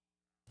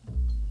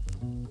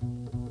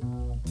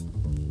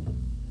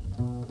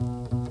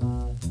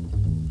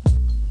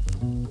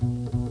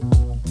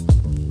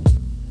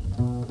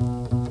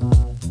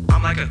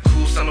I'm like a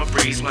cool summer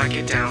breeze when I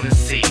get down and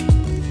see.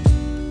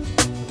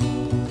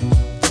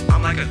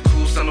 I'm like a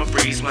cool summer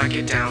breeze when I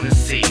get down and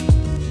see.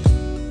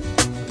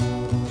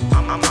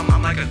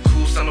 I'm like a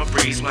cool summer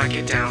breeze when I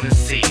get down and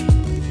see.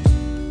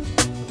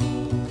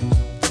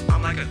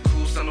 I'm like a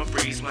cool summer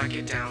breeze when I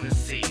get down and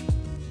see.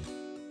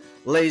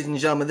 Ladies and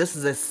gentlemen, this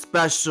is a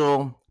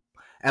special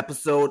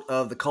episode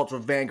of the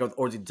Cultural Vanguard with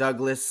Orzie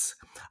Douglas.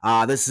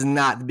 This is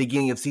not the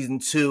beginning of season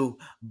 2,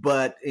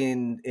 but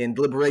in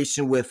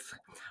deliberation with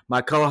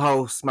my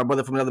co-host, my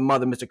brother from another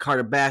mother, Mr.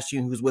 Carter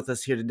Bastian, who's with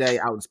us here today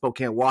out in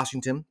Spokane,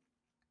 Washington,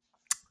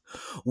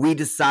 we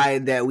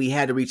decided that we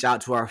had to reach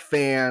out to our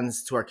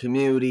fans, to our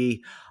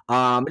community,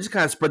 just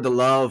kind of spread the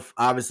love.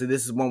 Obviously,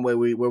 this is one way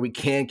where we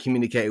can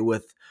communicate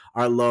with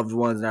our loved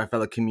ones and our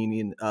fellow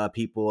community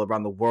people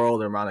around the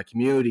world and around the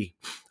community.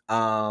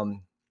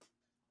 And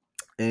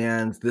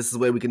this is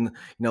where we can,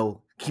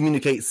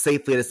 communicate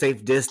safely at a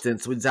safe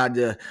distance. We decided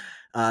to.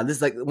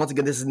 This is once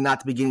again, this is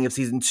not the beginning of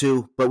season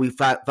 2, but we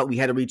felt we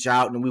had to reach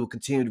out, and we will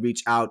continue to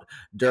reach out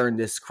during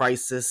this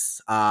crisis.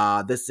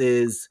 This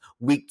is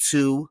week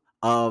 2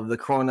 of the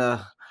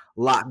Corona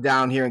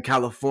lockdown here in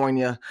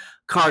California.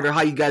 Carter,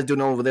 how you guys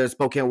doing over there in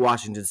Spokane,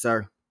 Washington,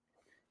 sir?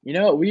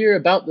 We are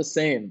about the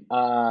same.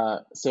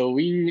 So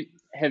we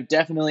have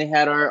definitely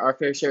had our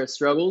fair share of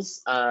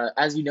struggles.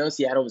 As you know,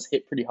 Seattle was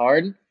hit pretty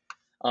hard.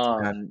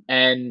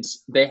 And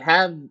they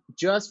have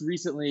just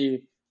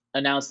recently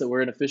announced that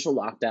we're in official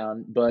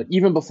lockdown. But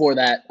even before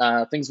that,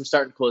 things were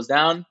starting to close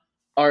down.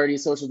 Already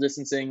social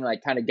distancing,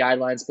 kind of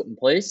guidelines put in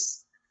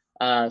place.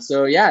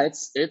 So yeah,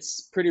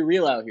 it's pretty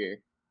real out here.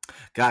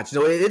 Gotcha.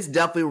 So it's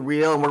definitely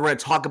real, and we're going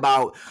to talk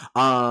about,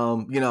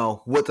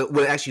 what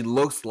it actually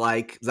looks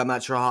like, because I'm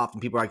not sure how often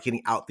people are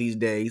getting out these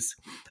days.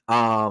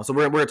 So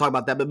we're going to talk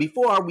about that. But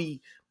before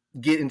we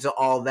get into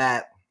all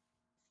that,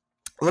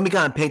 let me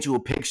kind of paint you a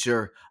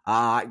picture.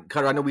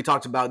 Carter, I know we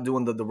talked about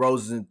doing the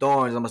roses and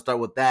thorns. I'm going to start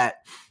with that.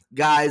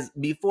 Guys,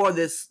 before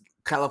this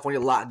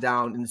California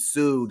lockdown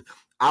ensued,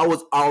 I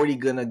was already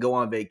going to go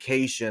on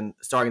vacation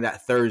starting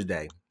that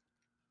Thursday.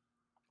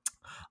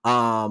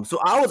 So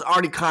I was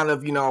already kind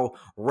of,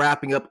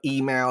 wrapping up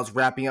emails,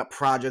 wrapping up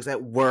projects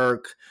at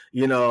work,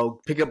 picking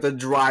up the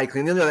dry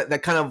clean,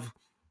 that kind of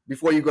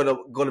before you go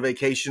to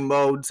vacation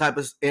mode type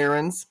of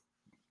errands.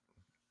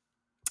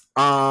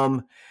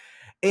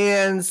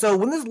 And so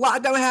when this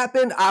lockdown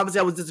happened,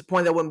 obviously I was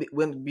disappointed I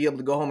wouldn't be able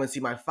to go home and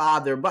see my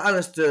father, but I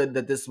understood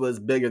that this was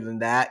bigger than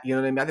that. You know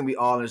what I mean? I think we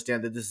all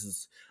understand that this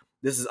is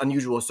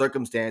unusual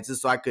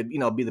circumstances, so I could,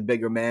 be the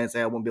bigger man and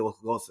say I won't be able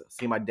to go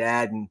see my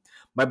dad. And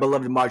my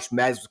beloved March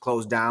Madness was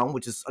closed down,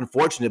 which is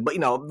unfortunate, but,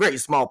 a very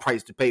small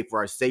price to pay for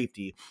our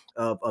safety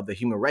of the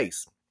human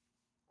race.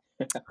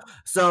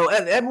 So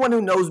everyone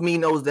who knows me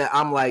knows that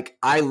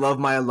I love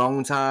my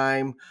alone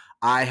time.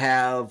 I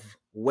have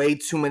way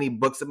too many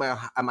books at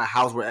my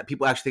house where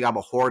people actually think I'm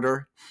a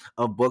hoarder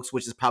of books,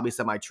 which is probably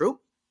semi-true.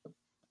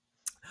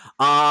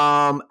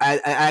 I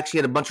actually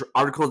had a bunch of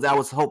articles that I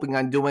was hoping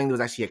on doing. There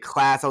was actually a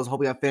class I was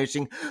hoping on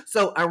finishing.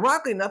 So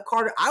ironically enough,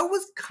 Carter, I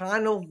was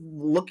kind of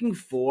looking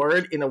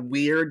forward in a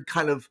weird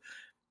kind of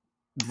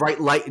bright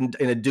light in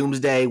a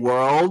doomsday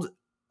world,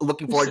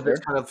 looking forward to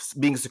this kind of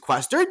being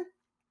sequestered.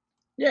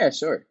 Yeah,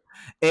 sure.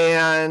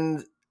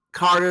 And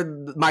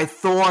Carter, my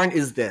thorn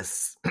is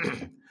this.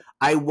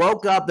 I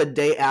woke up the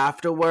day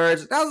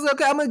afterwards. I was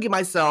okay. I'm going to give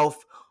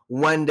myself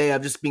one day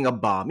of just being a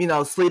bum,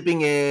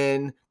 sleeping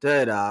in,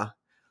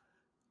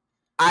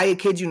 I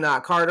kid you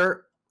not,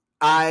 Carter.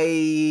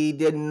 I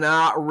did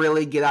not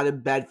really get out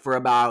of bed for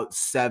about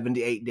 7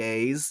 to 8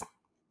 days.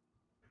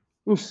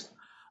 Oof.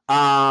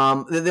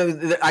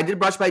 I did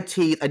brush my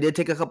teeth. I did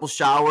take a couple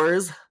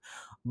showers,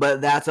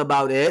 but that's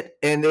about it.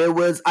 And it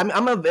was, even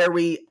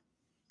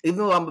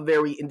though I'm a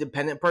very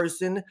independent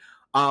person,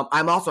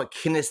 I'm also a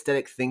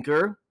kinesthetic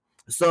thinker.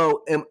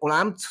 So when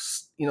I'm,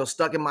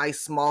 stuck in my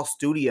small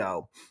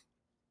studio,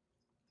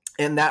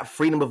 and that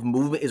freedom of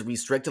movement is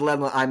restricted,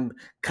 I'm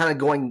kind of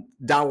going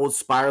downward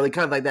spirally,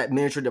 kind of like that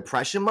miniature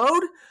depression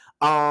mode.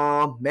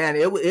 Man,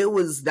 that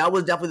was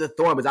definitely the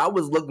thorn, because I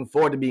was looking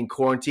forward to being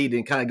quarantined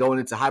and kind of going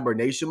into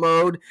hibernation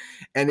mode,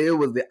 and it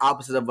was the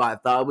opposite of what I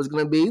thought it was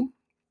going to be.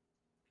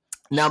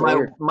 Now,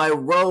 sure. my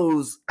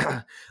rose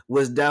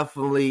was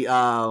definitely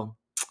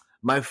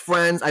my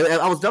friends.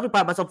 I was definitely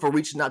proud of myself for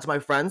reaching out to my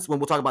friends, when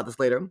we'll talk about this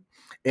later,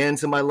 and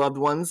to my loved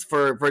ones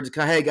for just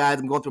kind of, hey guys,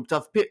 I'm going through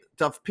a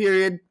tough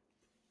period.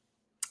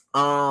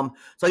 So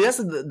yes,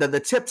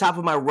 the tip top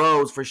of my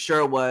rose for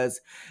sure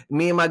was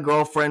me and my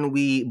girlfriend.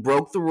 We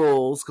broke the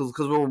rules because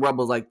we were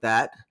rebels like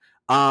that.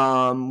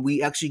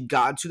 We actually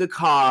got into the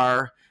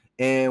car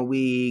and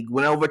we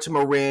went over to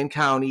Marin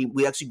County.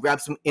 We actually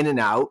grabbed some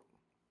In-N-Out,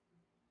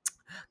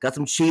 got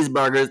some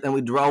cheeseburgers, and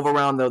we drove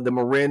around the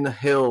Marin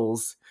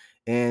Hills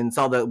and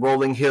saw the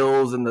rolling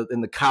hills and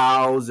the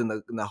cows and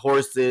the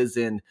horses,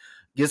 and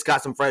just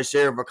got some fresh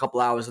air for a couple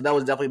hours. So that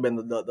was definitely been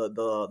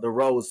the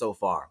rose so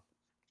far.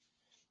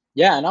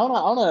 Yeah, and I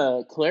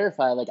wanna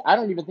clarify, like, I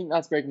don't even think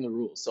that's breaking the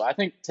rules. So I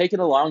think taking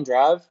a long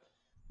drive,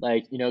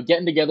 like,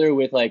 getting together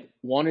with, like,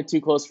 1 or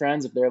 2 close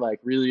friends if they're, like,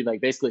 really,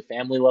 like, basically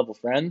family level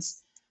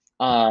friends,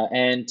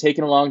 and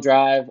taking a long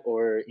drive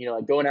or,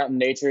 like, going out in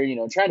nature,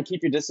 trying to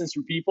keep your distance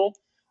from people,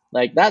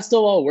 like, that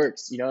still all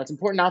works, it's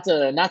important not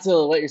to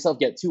let yourself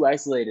get too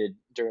isolated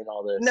during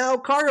all Now,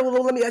 this. Carter,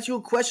 well, let me ask you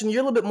a question.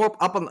 You're a little bit more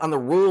up on the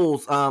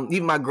rules.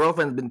 Even my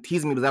girlfriend's been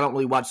teasing me because I don't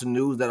really watch the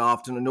news that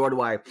often, nor do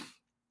I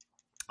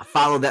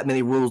follow that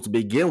many rules to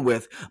begin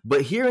with.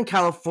 But here in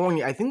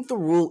California, I think the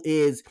rule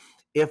is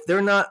if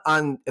they're not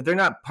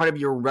part of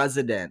your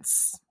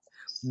residence,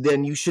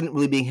 then you shouldn't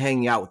really be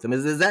hanging out with them.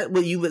 Is that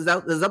what you is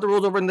that the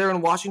rules over in there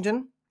in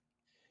Washington?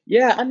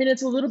 Yeah, I mean,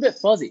 it's a little bit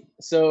fuzzy.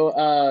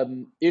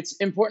 So it's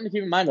important to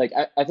keep in mind, like,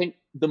 I think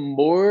the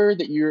more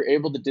that you're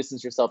able to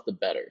distance yourself, the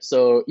better.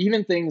 So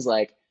even things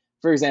like,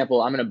 for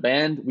example, I'm in a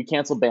band, we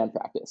canceled band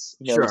practice.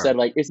 We Sure. said,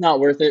 like, it's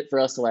not worth it for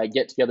us to, like,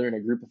 get together in a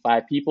group of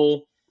 5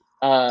 people.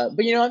 But,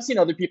 I've seen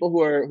other people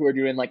who are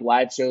doing, like,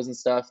 live shows and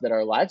stuff that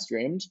are live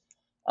streamed.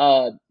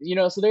 So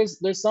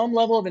there's some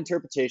level of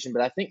interpretation,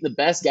 but I think the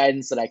best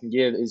guidance that I can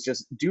give is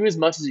just do as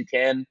much as you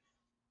can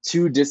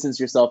to distance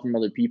yourself from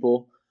other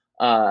people.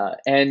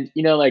 And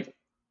like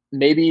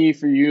maybe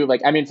for you,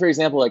 like I mean, for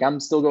example, like I'm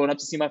still going up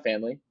to see my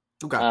family.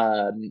 Okay.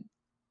 Um,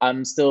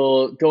 I'm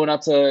still going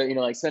up to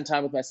like spend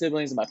time with my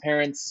siblings and my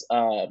parents,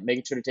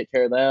 making sure to take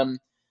care of them.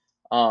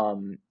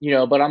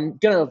 But I'm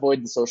gonna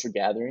avoid the social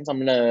gatherings. I'm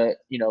gonna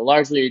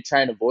largely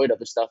try and avoid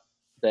other stuff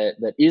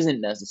that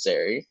isn't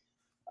necessary.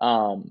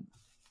 Um,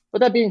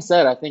 but that being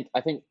said, I think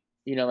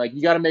like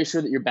you got to make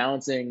sure that you're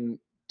balancing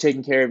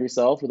taking care of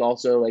yourself with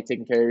also like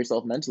taking care of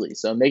yourself mentally.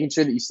 So making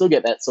sure that you still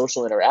get that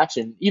social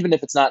interaction, even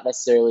if it's not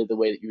necessarily the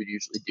way that you would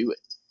usually do it.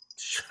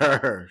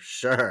 Sure,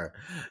 sure.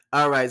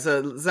 All right.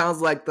 So it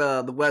sounds like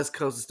the West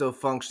Coast is still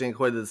functioning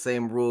according to the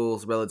same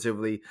rules,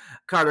 relatively.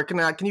 Carter,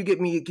 can you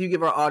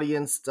give our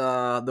audience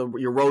the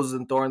your roses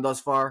and thorn thus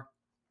far?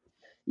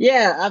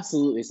 Yeah,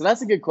 absolutely. So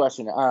that's a good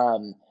question.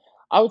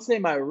 I would say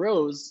my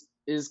rose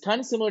is kind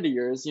of similar to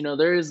yours.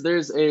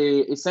 There's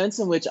a sense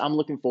in which I'm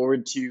looking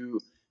forward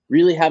to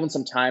really having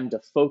some time to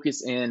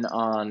focus in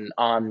on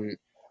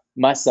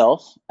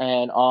myself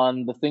and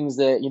on the things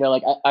that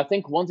like I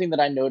think one thing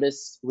that I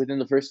noticed within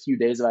the first few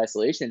days of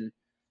isolation,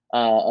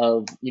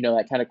 of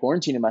that kind of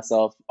quarantining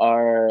myself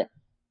are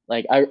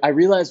like I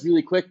realized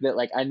really quick that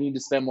like I need to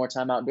spend more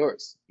time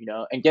outdoors,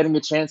 and getting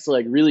the chance to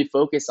like really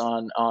focus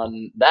on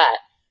that,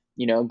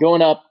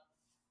 going up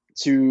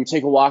to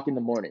take a walk in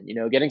the morning,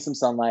 getting some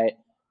sunlight,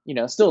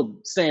 still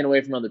staying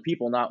away from other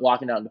people, not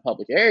walking out into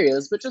public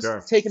areas, but just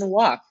Sure. taking a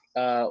walk,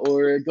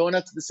 or going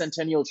up to the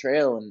Centennial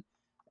Trail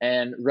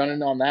and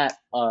running on that,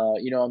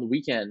 on the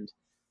weekend,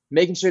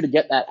 making sure to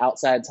get that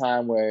outside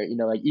time where,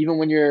 like even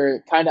when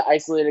you're kind of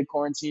isolated,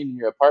 quarantined in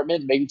your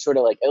apartment, making sure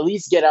to like at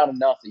least get out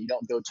enough that you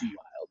don't go too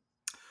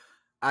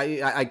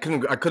wild. I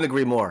couldn't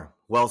agree more.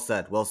 Well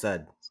said. Well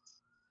said.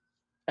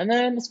 And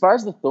then as far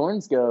as the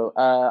thorns go,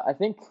 I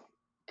think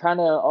kind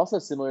of also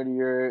similar to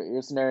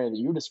your scenario that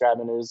you were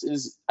describing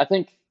is I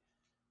think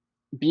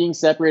being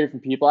separated from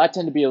people. I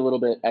tend to be a little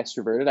bit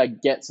extroverted. I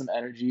get some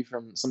energy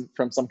from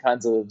some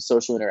kinds of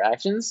social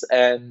interactions,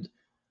 and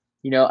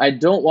I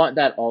don't want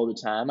that all the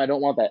time. I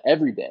don't want that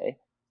every day.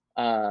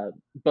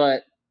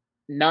 But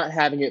not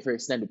having it for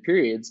extended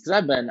periods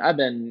because I've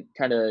been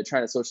kind of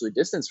trying to socially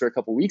distance for a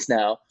couple weeks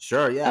now,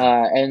 Sure.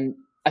 Yeah. and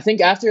I think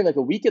after like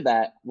a week of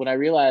that, when I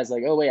realized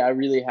like, oh wait, I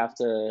really have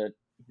to,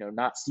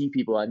 not see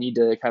people. I need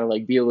to kind of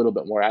like be a little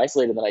bit more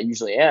isolated than I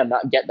usually am,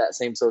 not get that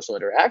same social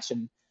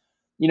interaction.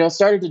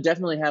 Started to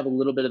definitely have a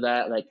little bit of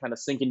that, like kind of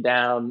sinking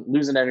down,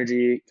 losing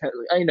energy.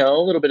 A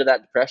little bit of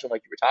that depression,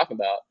 like you were talking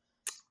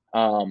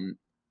about,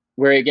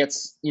 where it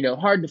gets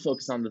hard to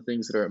focus on the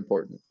things that are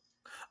important.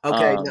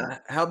 Okay. Um, Now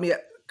help me,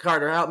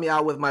 Carter. Help me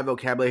out with my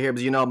vocabulary here,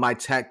 because my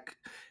tech.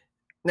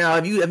 Now,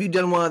 have you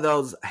done one of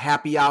those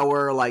happy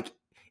hour like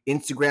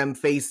Instagram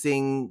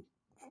facing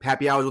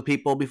happy hours with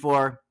people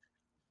before?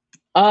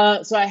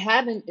 so I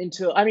haven't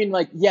until I mean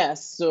like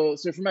yes. So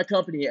for my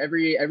company,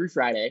 every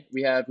Friday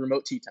we have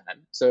remote tea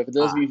time. So for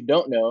those of Ah, you who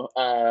don't know,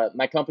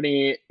 my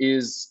company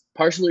is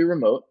partially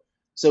remote.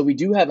 So we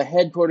do have a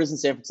headquarters in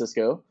San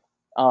Francisco,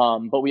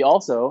 but we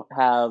also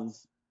have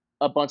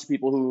a bunch of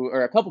people who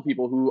or a couple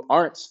people who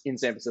aren't in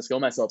San Francisco,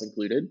 myself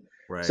included.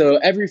 right. So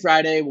every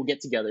Friday we'll get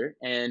together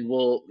and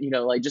we'll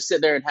like just sit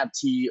there and have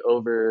tea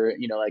over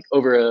like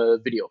over a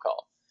video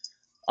call.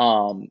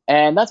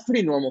 And that's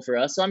pretty normal for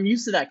us. So I'm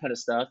used to that kind of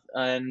stuff.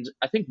 And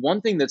I think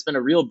one thing that's been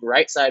a real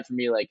bright side for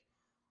me, like,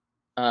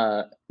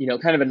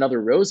 kind of another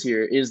rose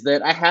here, is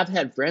that I have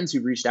had friends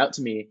who've reached out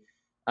to me,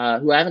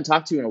 who I haven't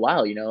talked to in a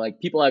while, like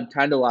people I've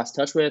kind of lost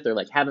touch with or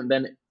like haven't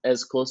been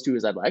as close to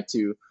as I'd like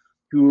to,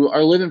 who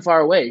are living far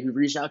away, who've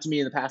reached out to me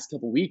in the past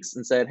couple weeks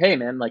and said, hey,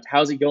 man, like,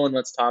 how's it going?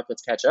 Let's talk,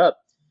 let's catch up.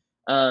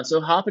 So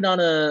hopping on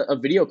a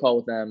video call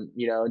with them,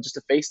 just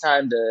a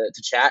FaceTime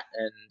to chat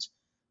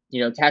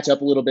and catch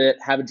up a little bit,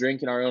 have a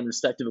drink in our own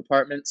respective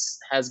apartments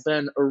has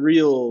been a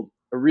real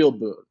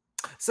boon.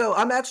 So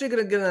I'm actually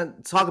gonna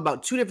talk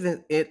about two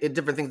different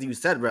things that you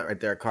said right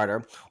there,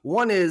 Carter.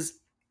 One is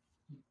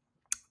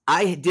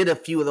I did a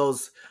few of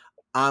those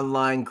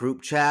online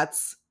group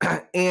chats,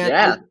 and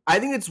Yeah, I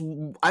think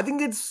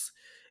it's,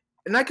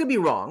 and I could be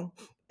wrong.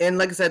 And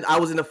like I said, I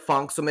was in a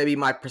funk, so maybe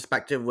my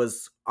perspective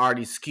was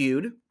already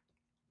skewed.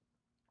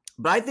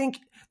 But I think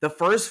the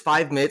first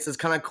 5 minutes is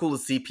kind of cool to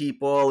see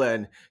people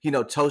and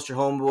toast your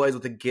homeboys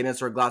with a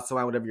Guinness or a glass of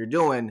wine, whatever you're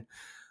doing.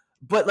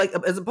 But like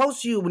as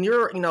opposed to when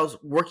you're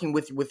working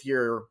with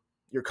your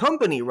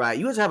company, right?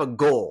 You guys have a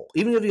goal,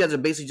 even if you guys are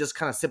basically just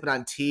kind of sipping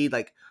on tea,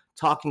 like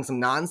talking some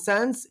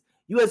nonsense.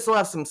 You guys still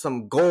have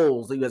some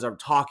goals that you guys are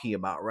talking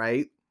about,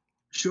 right?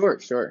 sure,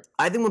 sure.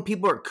 I think when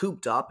people are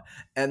cooped up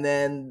and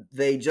then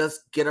they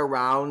just get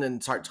around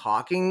and start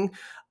talking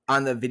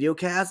on the video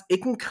cast,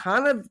 it can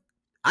kind of,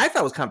 I thought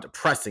it was kind of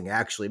depressing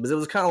actually, because it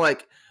was kind of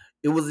like,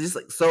 it was just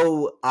like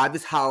so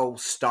obvious how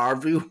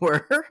starved we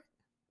were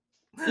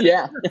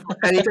Yeah.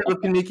 for any type of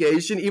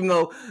communication, even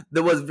though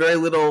there was very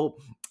little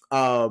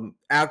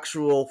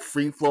actual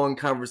free flowing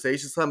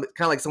conversation. Some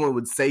kind of like someone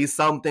would say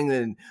something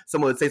and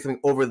someone would say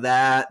something over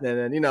that,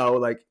 and then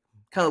like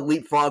kind of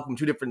leapfrog from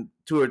two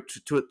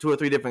or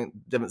three different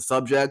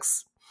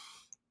subjects.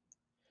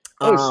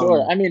 Oh,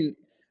 sure. Um, I mean,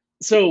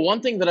 so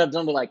one thing that I've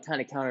done to like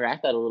kind of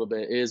counteract that a little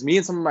bit is me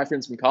and some of my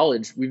friends from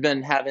college, we've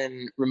been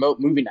having remote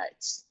movie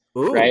nights,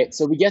 ooh, right?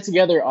 So we get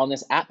together on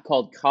this app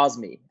called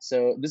Cosme.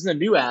 So this is a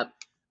new app.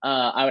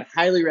 I would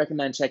highly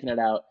recommend checking it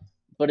out.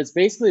 But it's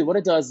basically what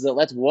it does is it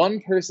lets one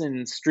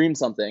person stream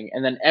something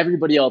and then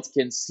everybody else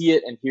can see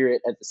it and hear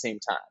it at the same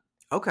time.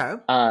 okay.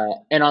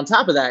 And on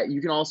top of that,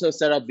 you can also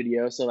set up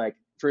video. So, like,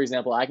 for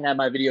example, I can have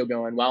my video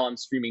going while I'm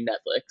streaming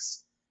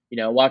Netflix,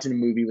 watching a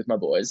movie with my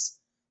boys.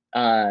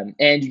 And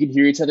you can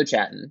hear each other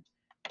chatting.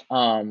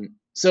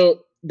 So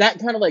that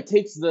kind of like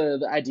takes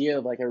the idea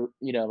of like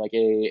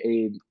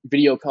a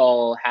video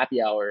call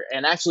happy hour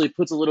and actually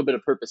puts a little bit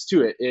of purpose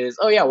to it. Is,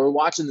 oh yeah, we're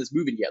watching this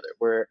movie together.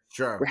 We're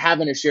Sure.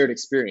 having a shared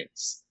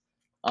experience.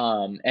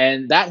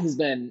 And that has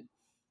been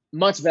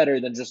much better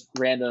than just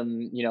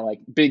random, like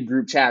big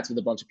group chats with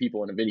a bunch of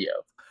people in a video.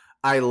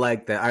 I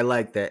like that. I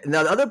like that.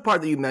 Now, the other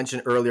part that you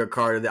mentioned earlier,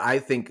 Carter, that I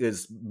think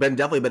has been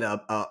definitely been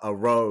a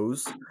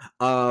rose,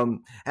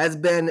 has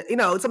been,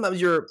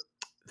 sometimes you're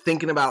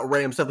thinking about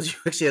random stuff, as you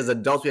actually, as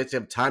adults, we actually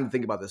have time to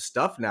think about this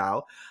stuff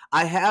now.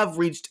 I have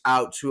reached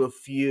out to a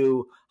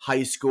few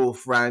high school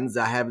friends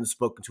I haven't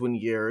spoken to in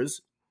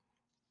years.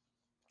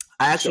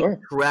 I actually Sure.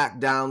 tracked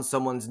down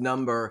someone's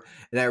number,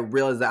 and I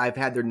realized that I've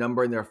had their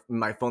number in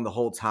my phone the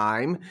whole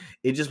time.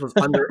 It just was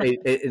under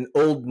an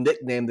old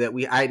nickname that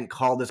I hadn't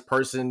called this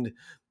person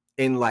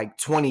in like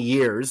 20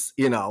 years.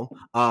 That'll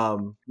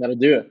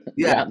do it.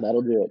 Yeah, Yeah,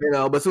 that'll do it.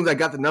 but as soon as I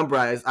got the number,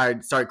 I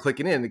started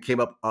clicking in. It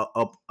came up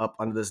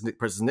under this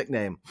person's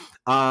nickname.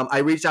 I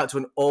reached out to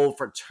an old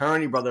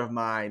fraternity brother of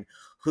mine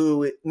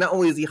who not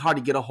only is he hard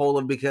to get a hold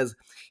of because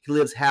he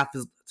lives half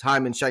his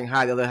time in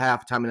Shanghai, the other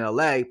half time in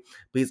LA,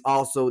 but he's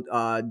also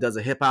does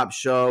a hip hop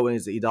show and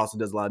he also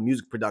does a lot of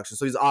music production.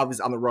 So he's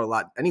obviously on the road a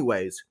lot,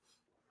 anyways.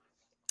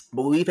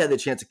 But we've had the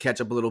chance to catch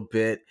up a little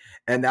bit,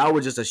 and that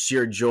was just a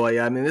sheer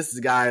joy. I mean, this is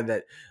a guy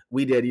that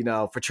we did,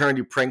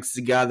 fraternity pranks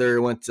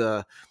together, went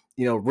to,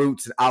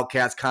 Roots and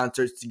Outcast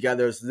concerts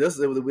together. So this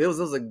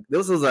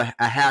was a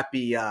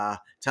happy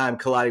time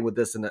colliding with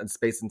this in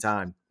space and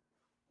time.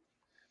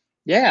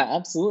 Yeah,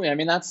 absolutely. I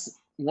mean, that's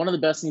one of the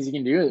best things you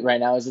can do right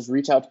now is just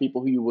reach out to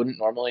people who you wouldn't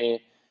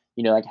normally,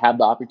 like have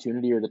the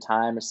opportunity or the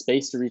time or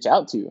space to reach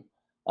out to.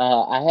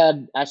 I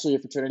had actually a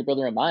fraternity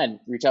brother of mine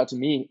reach out to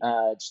me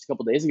just a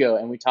couple days ago,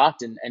 and we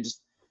talked and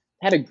just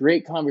had a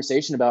great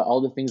conversation about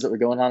all the things that were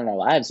going on in our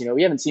lives.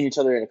 We haven't seen each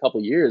other in a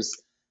couple years,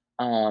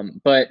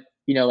 but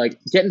like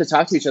getting to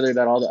talk to each other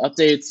about all the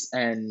updates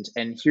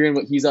and hearing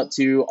what he's up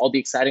to, all the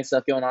exciting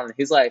stuff going on in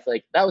his life,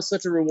 like that was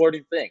such a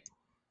rewarding thing.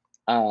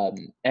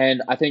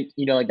 And I think,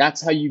 like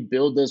that's how you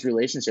build those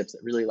relationships that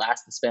really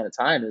last the span of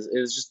time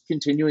is just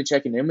continually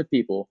checking in with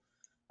people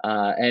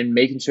and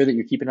making sure that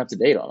you're keeping up to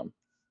date on them.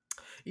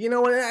 And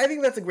I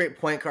think that's a great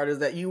point, Carter, is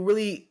that you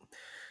really,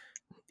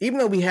 even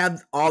though we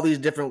have all these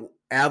different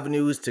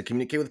avenues to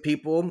communicate with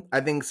people, I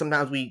think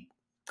sometimes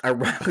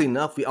ironically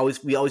enough, we always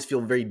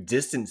feel very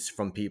distanced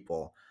from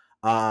people.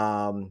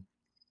 Um,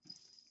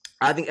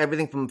 I think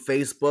everything from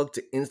Facebook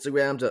to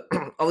Instagram to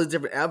all these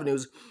different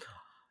avenues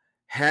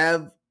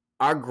have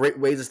are great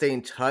ways to stay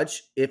in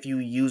touch if you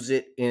use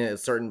it in a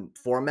certain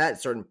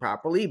format, certain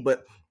properly.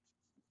 But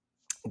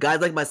guys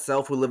like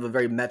myself who live a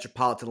very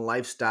metropolitan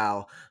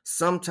lifestyle,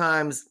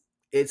 sometimes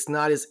it's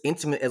not as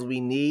intimate as we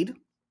need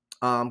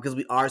because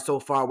we are so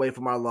far away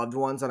from our loved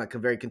ones on a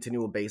very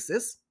continual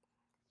basis.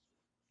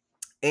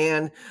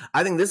 And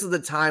I think this is the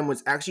time when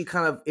it's actually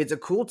it's a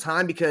cool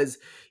time because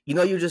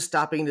you're just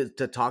stopping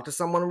to talk to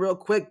someone real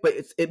quick, but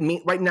it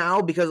mean right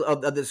now because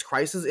of this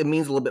crisis, it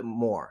means a little bit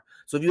more.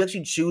 So if you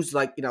actually choose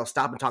to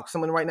stop and talk to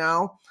someone right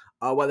now,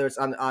 whether it's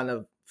on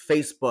a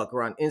Facebook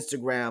or on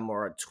Instagram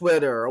or a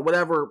Twitter or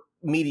whatever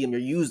medium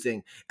you're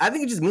using, I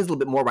think it just means a little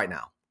bit more right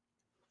now.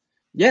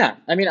 Yeah,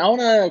 I mean, I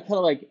want to kind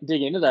of like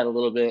dig into that a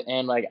little bit,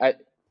 and like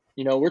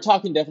we're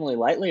talking definitely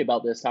lightly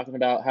about this, talking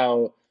about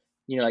how,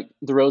 like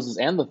the roses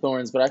and the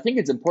thorns, but I think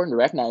it's important to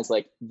recognize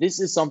like this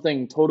is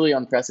something totally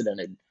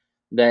unprecedented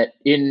that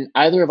in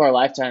either of our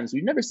lifetimes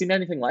we've never seen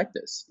anything like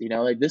this.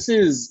 Like this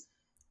is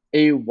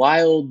a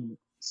wild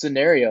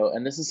scenario,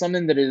 and this is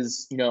something that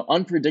is,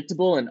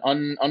 unpredictable and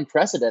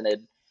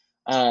unprecedented.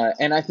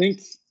 And I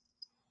think,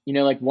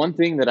 like one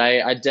thing that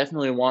I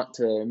definitely want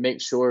to make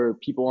sure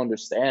people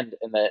understand,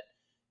 and that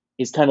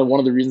is kind of one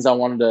of the reasons I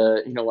wanted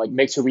to, like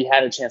make sure we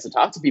had a chance to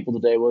talk to people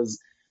today, was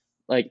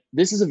like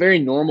this is a very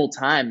normal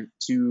time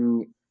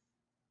to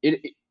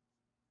it.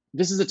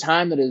 This is a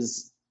time that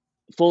is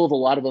full of a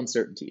lot of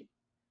uncertainty,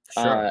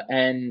 Sure.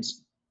 and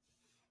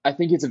I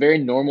think it's a very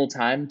normal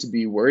time to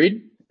be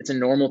worried. It's a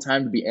normal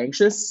time to be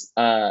anxious,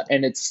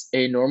 and it's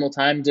a normal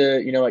time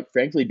to, like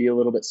frankly, be a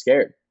little bit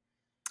scared.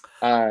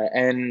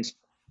 And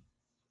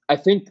I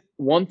think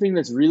one thing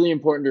that's really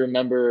important to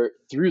remember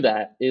through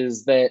that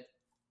is that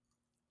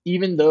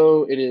even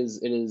though it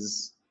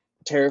is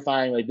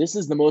terrifying, like this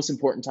is the most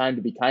important time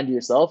to be kind to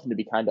yourself and to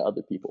be kind to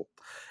other people,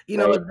 You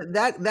know right?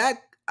 that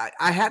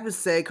I have to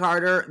say,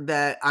 Carter,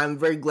 that I'm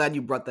very glad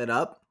you brought that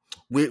up.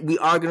 We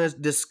are going to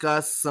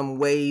discuss some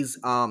ways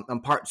on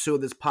part two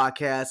of this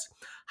podcast,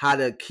 how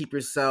to keep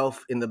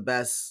yourself in the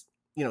best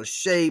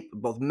shape,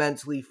 both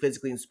mentally,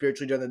 physically, and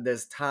spiritually during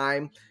this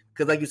time.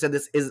 Because, like you said,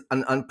 this is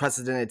an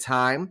unprecedented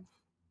time.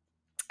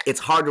 It's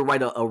hard to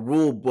write a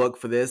rule book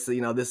for this.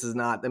 This is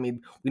not. I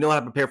mean, we know how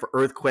to prepare for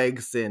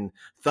earthquakes and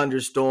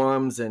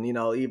thunderstorms and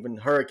even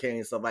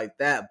hurricanes, stuff like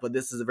that. But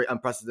this is a very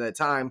unprecedented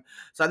time.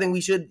 So I think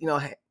we should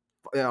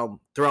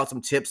throw out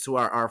some tips to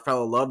our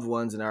fellow loved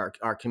ones and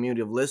our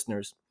community of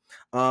listeners.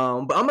 But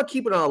I'm gonna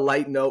keep it on a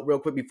light note real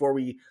quick before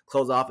we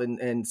close off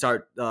and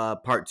start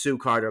part two,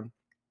 Carter.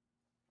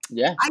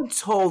 Yeah. I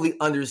totally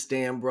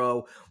understand,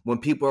 bro, when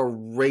people are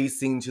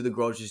racing to the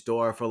grocery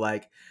store for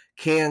like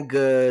canned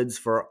goods,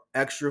 for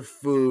extra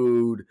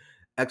food,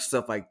 extra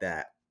stuff like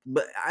that.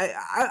 But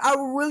I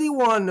really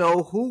want to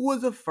know who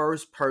was the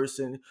first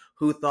person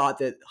who thought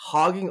that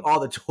hogging all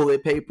the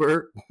toilet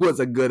paper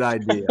was a good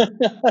idea.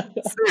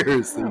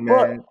 Seriously,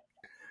 Well, man.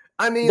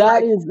 I mean, that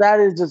like, is that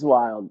is just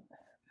wild.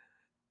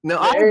 no,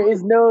 I There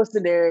is no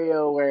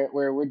scenario where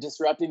we're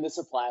disrupting the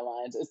supply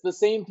lines. It's the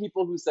same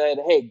people who said,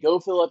 "Hey, go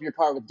fill up your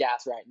car with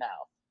gas right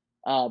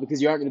now,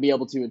 because you aren't going to be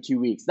able to in 2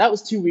 weeks." That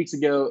was 2 weeks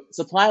ago.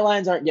 Supply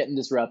lines aren't getting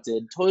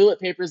disrupted. Toilet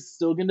paper is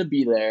still going to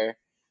be there.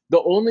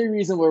 The only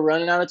reason we're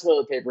running out of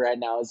toilet paper right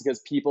now is because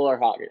people are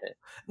hogging it.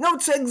 no,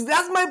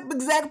 that's my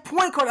exact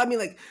point, Carter. I mean,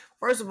 like,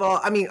 first of all,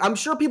 I mean, I'm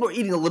sure people are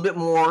eating a little bit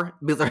more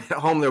because they're at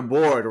home, they're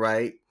bored,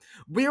 right?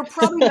 But you're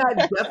probably not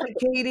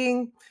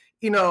defecating,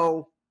 you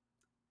know,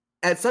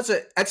 at such an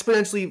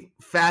exponentially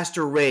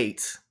faster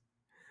rate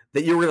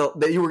that you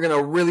were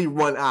gonna really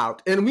run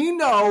out. And we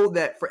know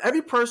that for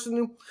every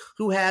person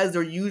who has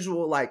their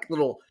usual like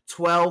little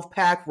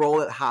 12-pack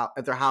roll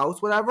at their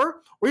house,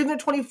 whatever, or even a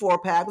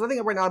 24-pack. I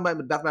think right now I might have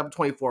a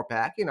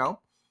 24-pack.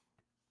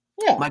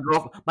 Yeah,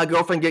 My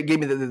girlfriend gave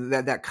me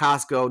that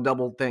Costco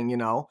double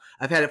thing.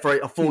 I've had it for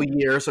a full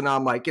year, so now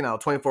I'm like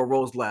 24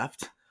 rolls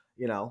left.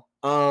 You know,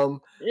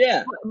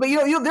 yeah. but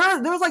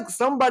there was like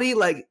somebody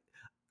like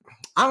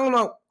I don't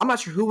know. I'm not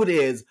sure who it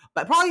is,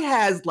 but it probably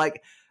has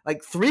like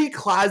three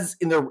closets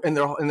in their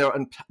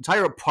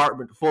entire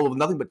apartment full of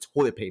nothing but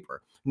toilet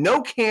paper.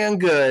 No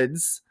canned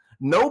goods,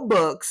 no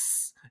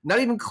books, not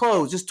even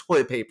clothes, just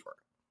toilet paper.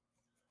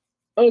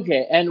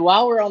 Okay, and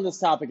while we're on this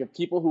topic of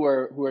people who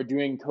are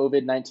doing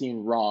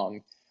COVID-19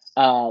 wrong,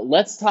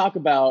 let's talk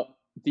about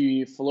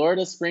the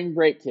Florida spring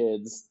break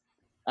kids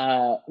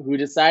who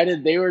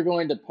decided they were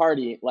going to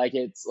party like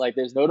it's like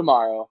there's no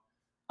tomorrow.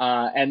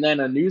 And then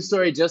a news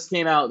story just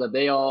came out that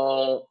they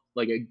all,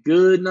 like a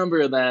good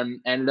number of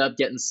them, ended up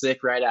getting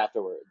sick right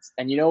afterwards.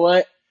 And you know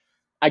what?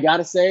 I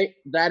gotta say,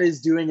 that is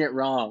doing it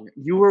wrong.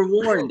 You were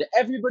warned.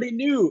 Everybody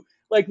knew.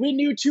 Like, we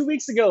knew 2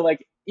 weeks ago,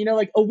 like,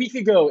 like a week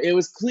ago, it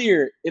was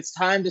clear it's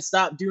time to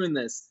stop doing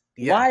this.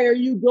 Yeah. Why are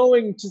you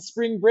going to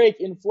spring break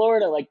in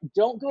Florida? Like,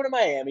 don't go to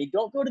Miami.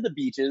 Don't go to the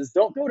beaches.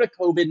 Don't go to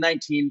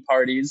COVID-19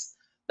 parties.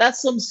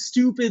 That's some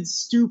stupid,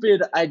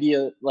 stupid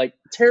idea. Like,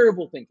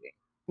 terrible thinking.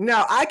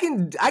 Now I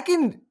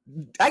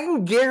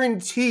can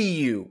guarantee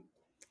you,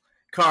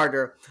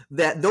 Carter,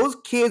 that those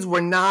kids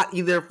were not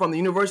either from the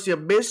University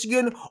of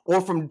Michigan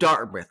or from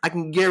Dartmouth. I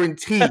can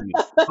guarantee you.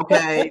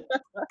 Okay,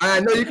 I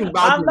know you can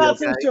vouch I'm for me. not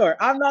so Okay. sure.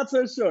 I'm not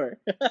so sure.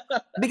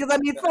 Because I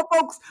mean, for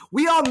folks,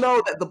 we all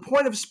know that the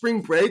point of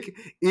spring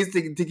break is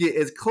to get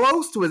as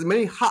close to as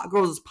many hot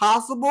girls as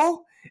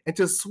possible and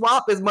to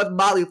swap as much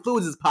bodily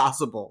fluids as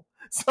possible.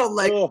 So,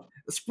 like, Ugh.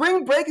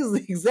 spring break is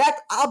the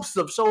exact opposite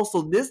of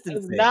social That is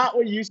distancing. not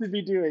what you should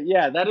be doing.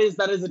 Yeah, that is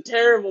a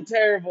terrible,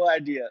 terrible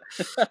idea.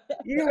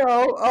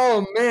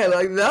 Oh man,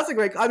 like that's a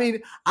great. I mean,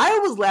 I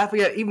was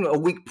laughing at even a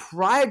week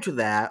prior to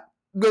that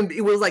when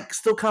it was like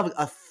still kind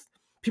of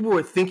people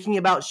were thinking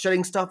about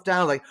shutting stuff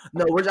down. Like,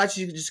 no, we're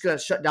actually just gonna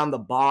shut down the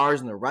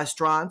bars and the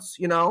restaurants.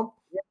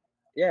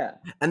 Yeah.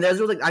 And there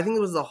was like I think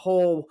there was a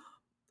whole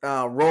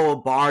roll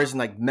of bars in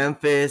like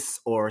Memphis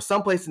or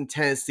someplace in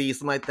Tennessee,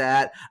 something like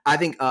that. I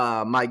think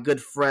my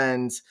good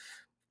friend,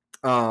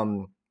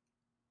 um,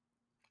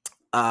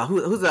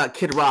 who's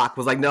Kid Rock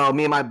was like, no,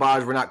 me and my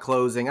bars we're not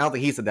closing. I don't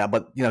think he said that,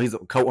 but he's a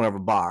co-owner of a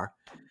bar.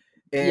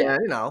 Yeah.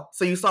 And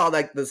so you saw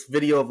like this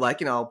video of like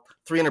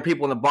 300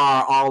 people in the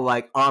bar, all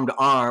like arm to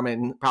arm,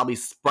 and probably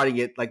spreading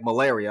it like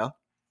malaria.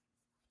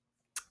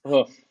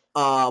 Ugh.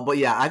 But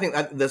yeah, I think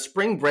the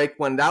spring break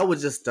one that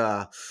was just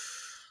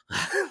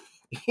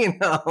you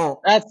know.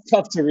 That's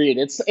tough to read.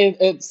 It's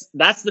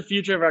that's the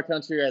future of our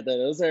country right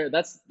there.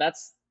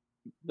 That's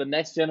the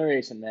next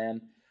generation,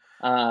 man.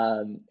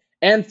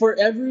 And for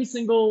every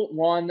single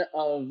one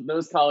of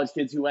those college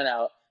kids who went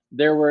out,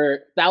 there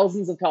were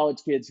thousands of college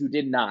kids who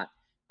did not.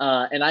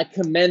 And I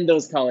commend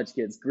those college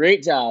kids.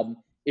 Great job.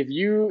 If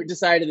you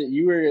decided that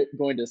you were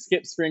going to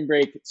skip spring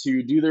break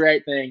to do the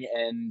right thing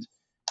and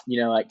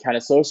like kind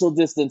of social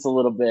distance a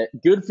little bit,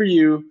 good for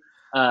you.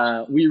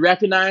 We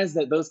recognize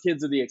that those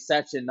kids are the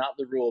exception, not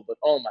the rule, but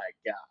oh my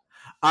God.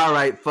 All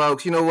right,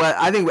 folks. You know what?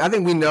 I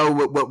think we know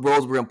what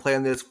roles we're gonna play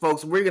in this,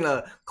 folks. We're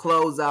gonna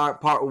close out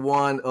part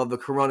 1 of the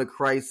Corona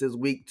Crisis,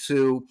 week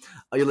 2.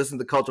 You're listening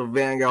to Cultural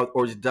Vanguard with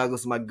Orgy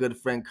Douglas and my good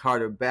friend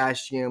Carter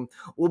Bashian.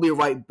 We'll be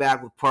right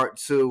back with part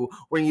 2.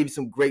 We're gonna give you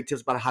some great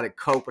tips about how to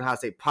cope and how to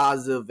stay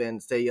positive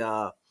and stay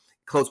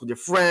close with your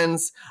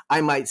friends.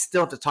 I might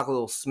still have to talk a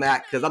little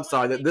smack because I'm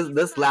sorry,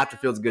 this laughter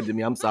feels good to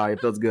me. I'm sorry,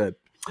 it feels good.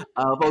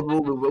 Folks,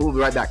 we'll be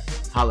right back.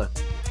 Holla.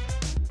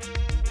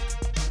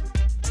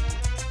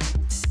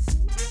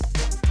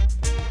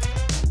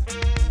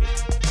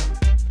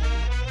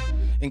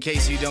 In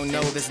case you don't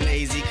know, this is an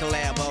AZ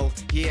collabo.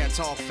 Yeah, I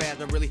talk fast,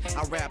 but really,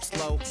 I rap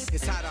slow.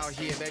 It's hot out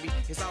here, baby.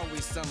 It's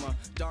always summer.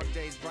 Dark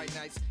days, bright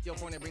nights. Yo,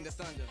 phone bring the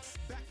thunder.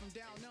 Back from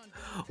down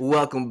under.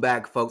 Welcome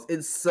back, folks.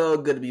 It's so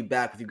good to be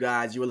back with you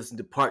guys. You were listening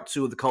to part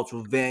 2 of the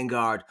Cultural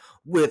Vanguard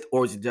with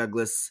Orgy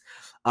Douglas.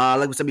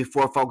 Like we said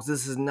before, folks,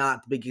 this is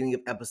not the beginning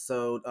of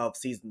episode of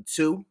season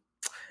 2.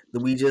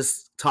 We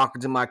just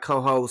talking to my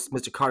co-host,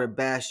 Mr. Carter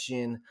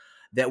Bashian,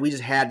 that we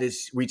just had to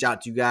reach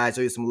out to you guys,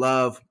 show you some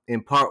love.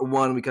 In part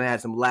 1, we kind of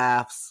had some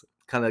laughs,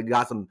 kind of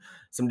got some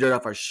dirt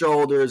off our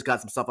shoulders, got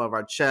some stuff off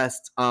our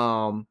chest.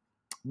 But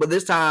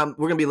this time,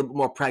 we're going to be a little bit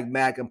more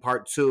pragmatic in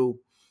part 2,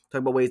 talk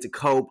about ways to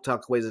cope,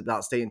 talk ways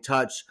about staying in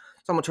touch.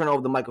 So I'm going to turn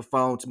over the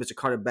microphone to Mr.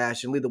 Carter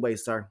Bashian. Lead the way,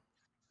 sir.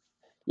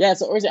 Yeah,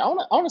 so Orzy, I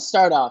want to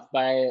start off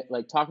by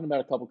like talking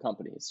about a couple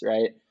companies,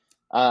 right?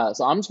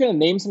 So I'm just going to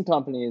name some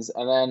companies,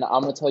 and then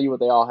I'm going to tell you what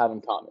they all have in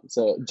common.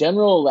 So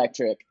General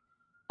Electric,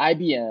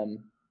 IBM,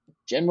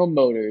 General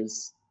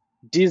Motors,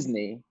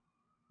 Disney,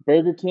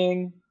 Burger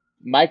King,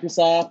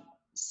 Microsoft,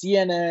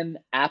 CNN,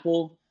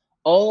 Apple,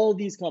 all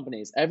these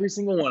companies, every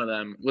single one of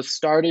them was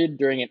started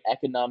during an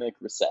economic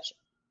recession,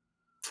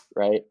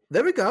 right?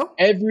 There we go.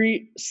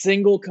 Every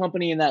single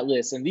company in that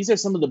list, and these are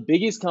some of the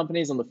biggest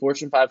companies on the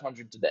Fortune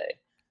 500 today,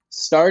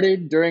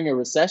 started during a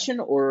recession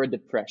or a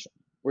depression.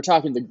 We're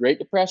talking the Great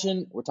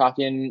Depression. We're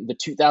talking the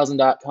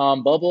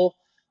 2000.com bubble.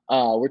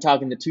 We're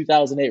talking the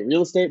 2008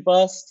 real estate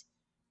bust.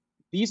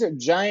 These are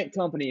giant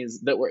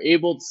companies that were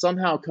able to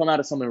somehow come out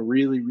of something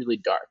really, really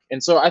dark.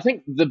 And so I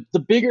think the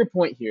bigger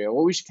point here,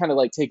 what we should kind of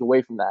like take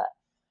away from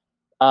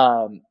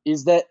that,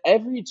 is that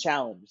every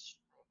challenge,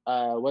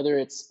 whether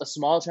it's a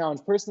small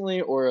challenge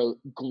personally or a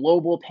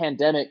global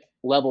pandemic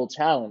level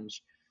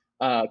challenge,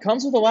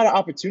 comes with a lot of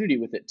opportunity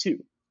with it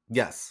too.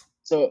 Yes.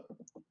 So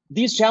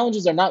these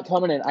challenges are not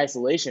coming in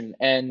isolation.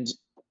 And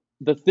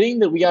the thing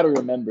that we got to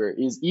remember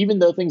is even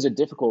though things are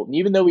difficult, and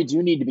even though we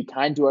do need to be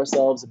kind to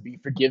ourselves and be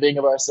forgiving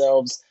of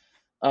ourselves,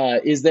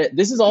 is that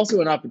this is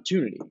also an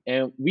opportunity.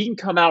 And we can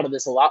come out of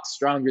this a lot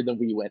stronger than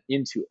we went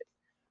into it.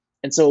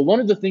 And so one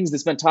of the things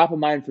that's been top of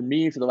mind for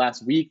me for the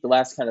last week, the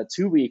last kind of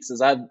 2 weeks,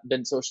 as I've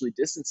been socially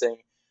distancing,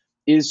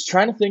 is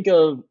trying to think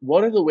of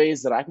what are the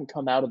ways that I can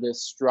come out of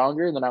this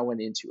stronger than I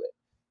went into it?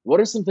 What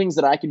are some things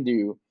that I can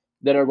do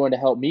that are going to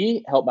help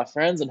me, help my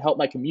friends, and help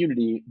my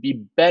community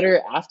be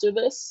better after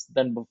this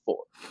than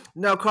before?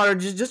 Now, Carter,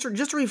 just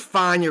to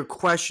refine your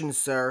question,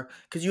 sir,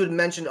 because you had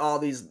mentioned all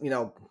these,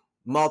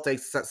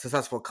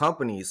 multi-successful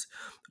companies.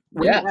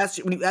 When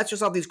you ask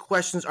yourself these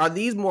questions, are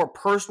these more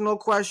personal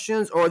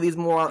questions or are these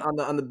more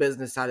on the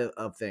business side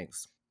of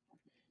things?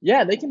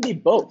 Yeah, they can be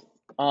both.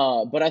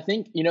 But I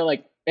think,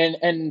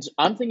 and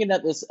I'm thinking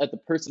at this at the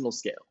personal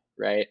scale,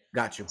 right?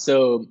 Got you.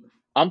 So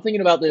I'm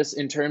thinking about this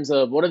in terms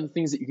of what are the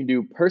things that you can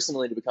do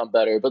personally to become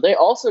better, but they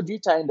also do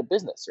tie into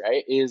business,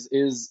 right?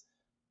 Is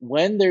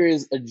when there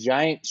is a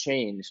giant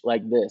change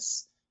like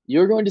this,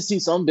 you're going to see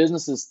some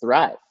businesses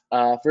thrive.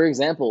 For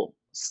example,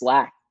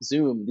 Slack,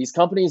 Zoom, these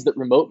companies that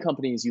remote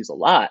companies use a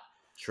lot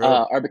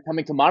are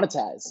becoming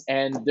commoditized,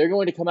 and they're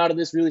going to come out of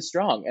this really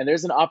strong. And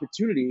there's an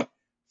opportunity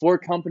for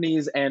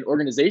companies and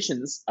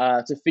organizations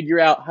to figure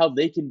out how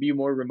they can be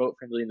more remote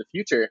friendly in the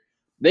future.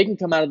 They can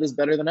come out of this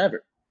better than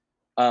ever.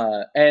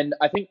 And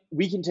I think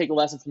we can take a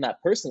lesson from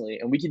that personally,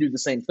 and we can do the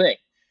same thing,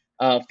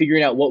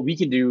 figuring out what we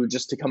can do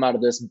just to come out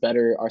of this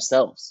better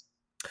ourselves.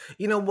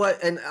 You know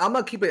what? And I'm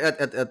gonna keep it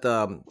at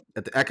the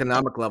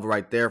economic level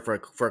right there for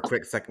a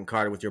quick second,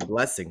 Carter, with your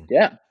blessing.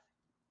 Yeah,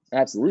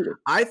 absolutely.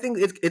 I think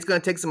it's gonna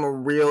take some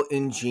real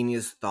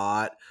ingenious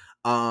thought,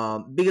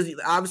 because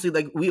obviously,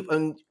 like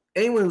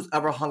anyone who's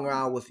ever hung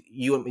around with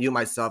you and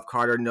myself,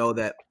 Carter, know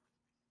that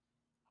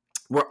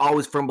we're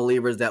always firm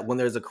believers that when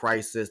there's a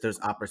crisis, there's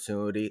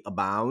opportunity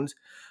abound.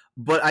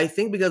 But I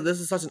think because this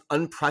is such an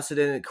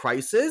unprecedented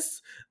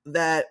crisis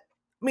that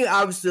I mean,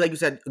 obviously, like you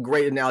said, a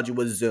great analogy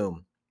was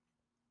Zoom.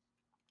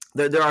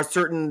 There are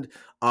certain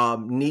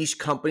niche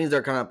companies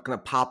that are gonna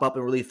pop up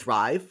and really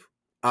thrive.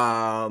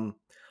 Um,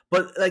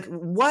 but like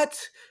what?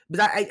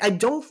 But I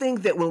don't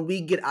think that when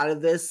we get out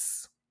of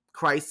this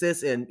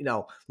crisis in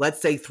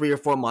let's say 3 or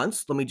 4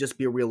 months. Let me just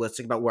be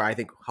realistic about where I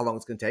think how long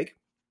it's gonna take.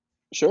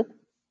 Sure.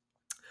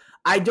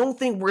 I don't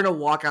think we're gonna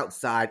walk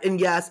outside. And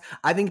yes,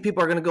 I think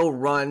people are gonna go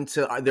run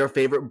to their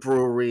favorite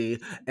brewery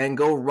and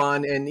go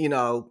run and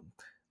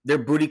their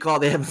booty call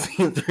they haven't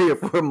seen in 3 or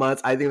 4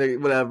 months. I think they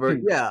whatever.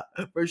 Hmm. Yeah,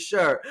 for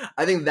sure.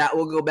 I think that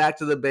will go back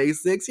to the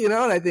basics, and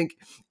I think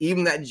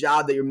even that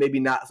job that you're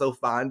maybe not so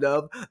fond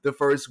of, the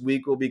first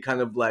week will be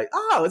kind of like,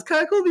 oh, it's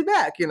kind of cool to be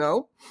back.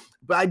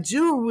 But I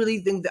do really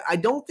think that I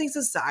don't think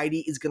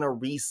society is gonna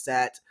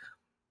reset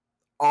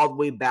all the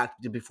way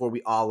back to before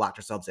we all locked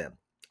ourselves in.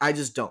 I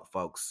just don't,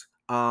 folks.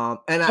 And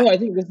I Oh, I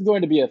think this is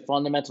going to be a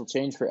fundamental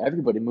change for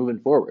everybody moving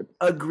forward.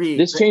 agree.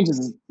 This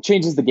changes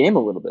the game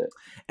a little bit.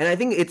 And I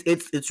think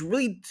it's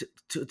really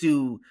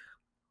to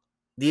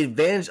the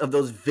advantage of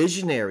those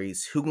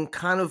visionaries who can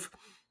kind of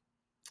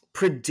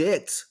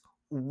predict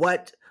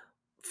what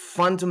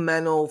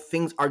fundamental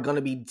things are going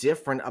to be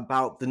different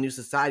about the new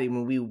society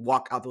when we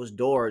walk out those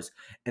doors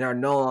and are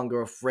no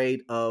longer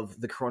afraid of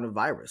the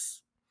coronavirus.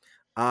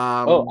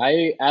 Oh, Um,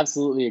 I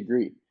absolutely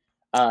agree. you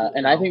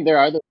And I know, think there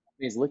are those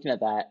companies looking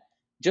at that.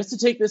 Just to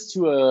take this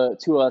to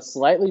a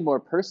slightly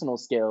more personal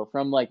scale,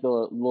 from like the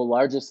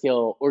larger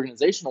scale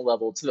organizational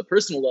level to the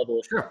personal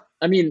level. sure,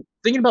 I mean,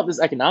 thinking about this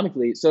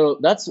economically, so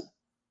that's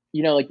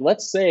like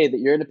let's say that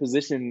you're in a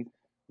position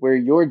where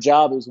your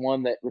job is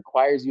one that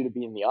requires you to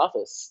be in the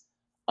office,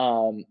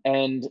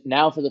 and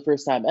now for the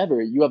first time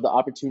ever, you have the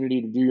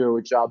opportunity to do your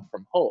job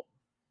from home.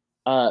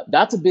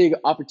 That's a big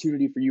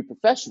opportunity for you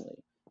professionally,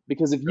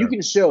 because if you sure.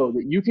 can show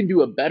that you can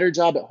do a better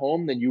job at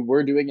home than you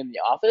were doing in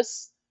the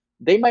office,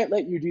 they might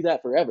let you do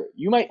that forever.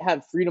 You might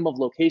have freedom of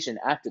location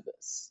after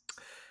this,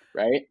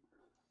 right?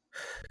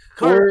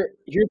 Carter, Or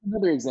here's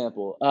another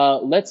example.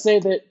 Let's say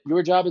that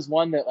your job is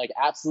one that like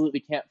absolutely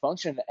can't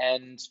function,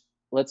 and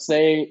let's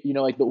say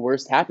like the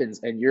worst happens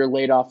and you're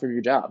laid off from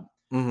your job.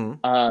 mm-hmm.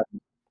 Uh,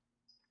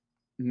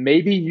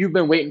 Maybe you've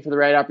been waiting for the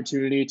right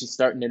opportunity to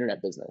start an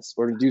internet business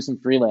or to do some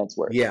freelance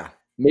work. Yeah,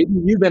 Maybe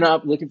you've been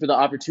up looking for the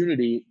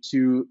opportunity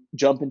to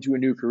jump into a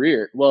new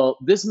career. Well,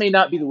 this may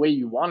not be the way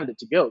you wanted it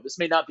to go. This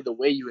may not be the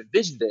way you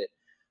envisioned it,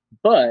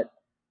 but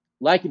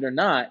like it or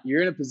not,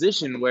 you're in a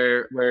position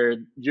where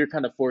you're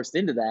kind of forced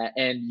into that,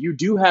 and you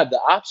do have the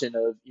option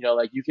of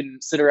like you can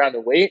sit around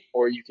and wait,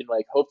 or you can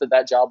like hope that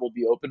that job will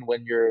be open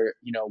when you're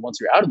once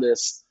you're out of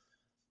this,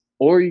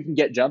 or you can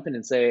get jumping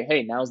and say,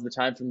 hey, now's the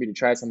time for me to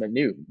try something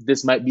new.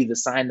 This might be the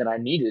sign that I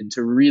needed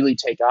to really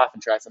take off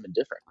and try something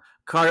different.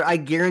 Carter, I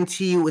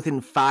guarantee you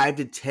within 5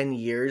 to 10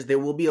 years, there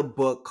will be a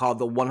book called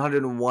The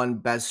 101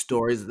 Best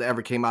Stories That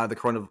Ever Came Out of the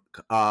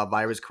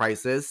Coronavirus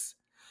Crisis.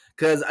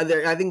 Because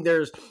I think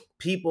there's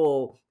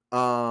people,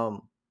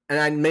 and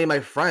I made my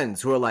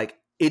friends who are like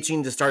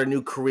itching to start a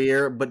new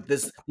career, but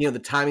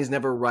the timing's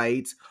never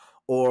right,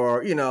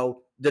 or,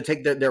 to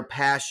take their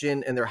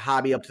passion and their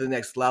hobby up to the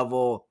next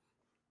level.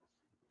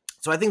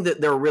 So I think that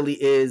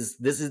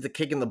this is the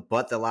kick in the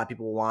butt that a lot of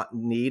people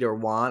need or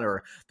want,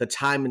 or the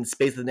time and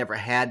space they never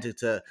had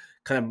to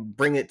kind of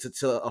bring it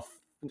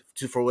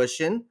to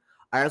fruition.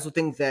 I also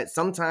think that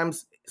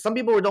sometimes some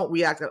people don't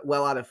react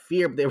well out of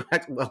fear, but they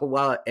react well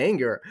out of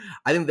anger.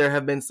 I think there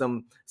have been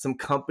some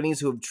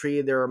companies who have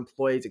treated their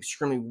employees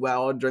extremely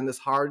well during this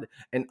hard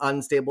and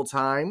unstable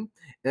time,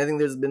 and I think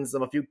there's been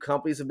a few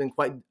companies who have been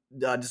quite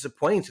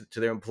disappointing to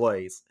their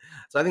employees.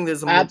 So I think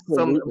there's some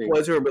Absolutely.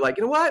 employees who are like,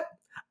 you know what,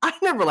 I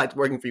never liked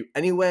working for you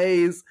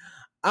anyways.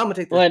 I'm gonna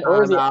take Well, this and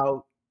time Orzi,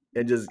 out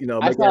and just I make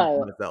it happen saw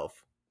for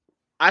myself.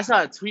 I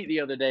saw a tweet the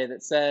other day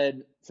that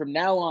said, from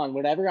now on,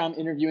 whenever I'm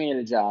interviewing at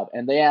a job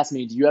and they ask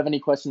me, do you have any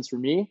questions for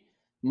me?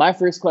 My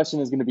first question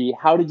is going to be,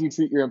 how did you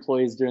treat your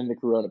employees during the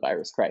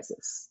coronavirus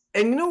crisis?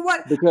 And you know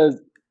what? Because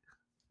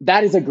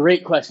that is a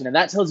great question. And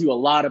that tells you a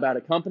lot about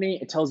a company.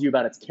 It tells you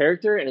about its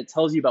character, and it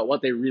tells you about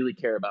what they really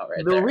care about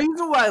right The there.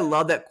 reason why I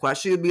love that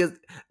question is because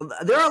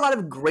there are a lot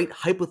of great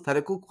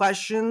hypothetical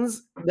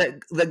questions that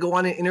go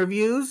on in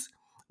interviews,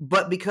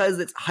 but because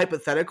it's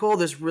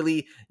hypothetical,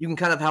 you can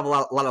kind of have a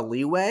lot of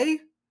leeway.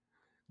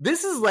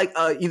 This is like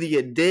either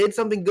you did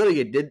something good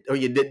or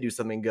you didn't do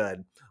something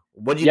good.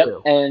 What did you Yep.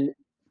 do? And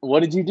what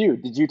did you do?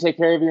 Did you take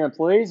care of your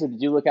employees, or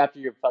did you look after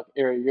your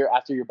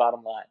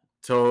bottom line?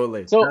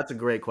 Totally. So, That's a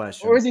great or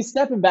question. is he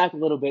stepping back a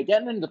little bit,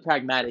 getting into the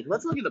pragmatic?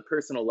 Let's look at the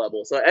personal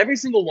level. So every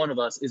single one of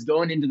us is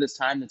going into this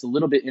time that's a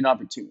little bit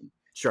inopportune.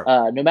 Sure.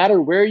 No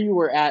matter where you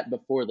were at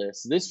before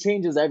this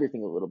changes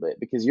everything a little bit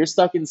because you're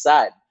stuck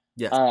inside.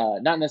 Yes.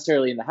 Not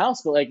necessarily in the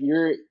house, but like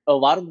you're a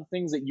lot of the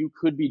things that you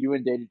could be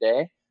doing day to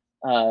day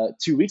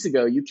 2 weeks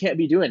ago, you can't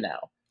be doing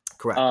now.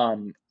 Correct.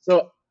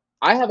 So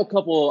I have a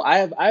couple. I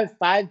have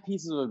 5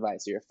 pieces of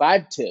advice here,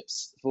 5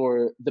 tips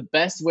for the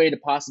best way to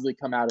possibly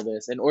come out of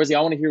this. And Orzi, I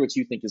want to hear what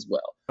you think as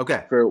well.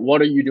 Okay. For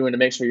what are you doing to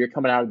make sure you're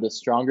coming out of this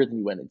stronger than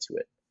you went into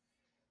it?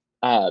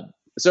 Uh,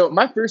 so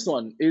my first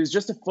one is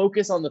just to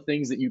focus on the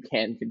things that you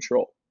can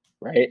control.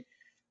 Right.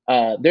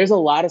 There's a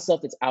lot of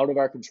stuff that's out of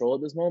our control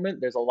at this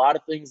moment. There's a lot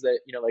of things that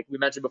like we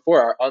mentioned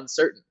before, are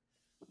uncertain.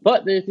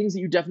 But there are things that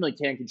you definitely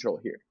can control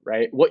here,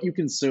 right? What you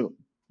consume,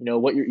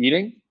 what you're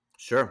eating.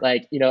 Sure.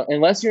 Like,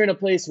 unless you're in a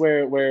place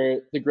where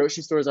the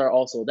grocery stores are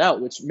all sold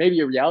out, which may be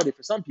a reality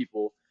for some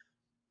people.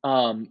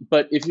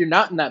 But if you're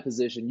not in that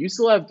position, you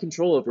still have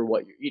control over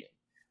what you're eating,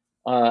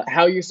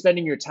 how you're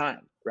spending your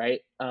time, right?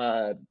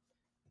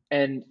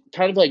 And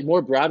kind of like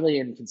more broadly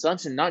in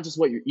consumption, not just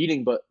what you're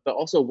eating, but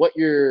also what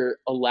you're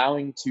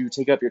allowing to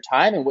take up your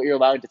time and what you're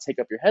allowing to take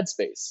up your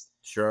headspace.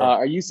 Sure.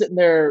 Are you sitting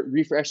there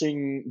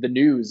refreshing the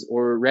news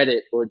or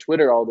Reddit or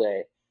Twitter all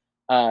day?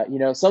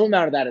 Some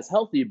amount of that is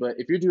healthy, but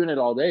if you're doing it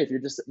all day, if you're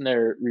just sitting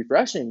there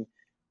refreshing,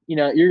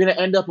 you're going to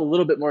end up a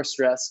little bit more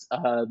stressed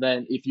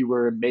than if you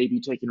were maybe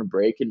taking a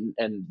break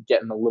and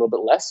getting a little bit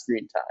less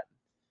screen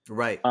time.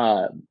 Right.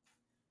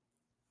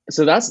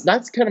 So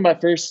that's kind of my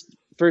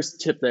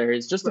first tip there,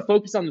 is just to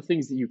focus on the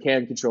things that you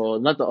can control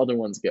and let the other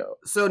ones go.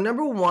 So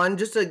number one,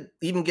 just to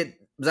even get,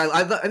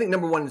 I think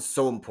number one is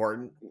so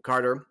important,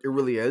 Carter. It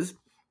really is.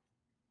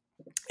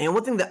 And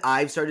one thing that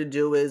I've started to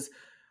do is,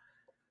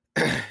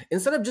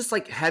 instead of just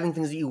like having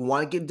things that you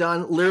want to get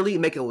done, literally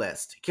make a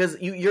list, because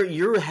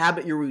your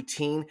habit, your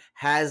routine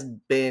has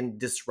been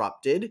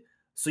disrupted.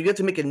 So you have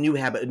to make a new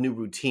habit, a new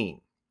routine.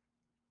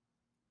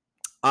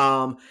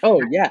 Oh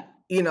yeah.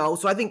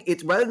 So I think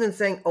it's, rather than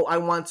saying, oh, I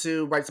want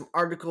to write some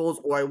articles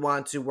or I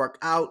want to work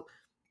out,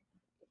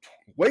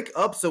 wake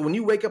up. So when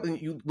you wake up and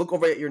you look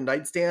over at your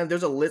nightstand,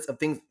 there's a list of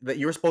things that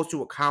you're supposed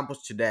to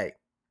accomplish today.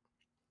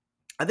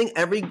 I think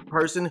every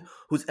person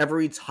who's ever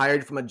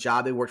retired from a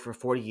job they worked for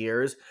 40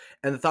 years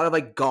and the thought of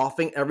like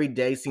golfing every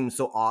day seems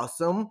so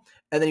awesome,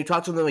 and then you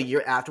talk to them a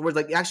year afterwards,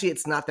 like, actually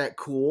it's not that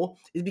cool,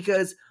 is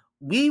because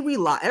we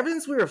rely, ever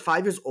since we were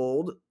 5 years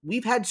old,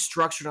 we've had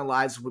structure in our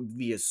lives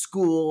via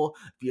school,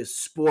 via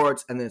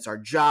sports, and then it's our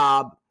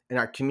job and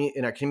our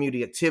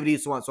community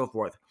activities, so on and so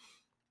forth.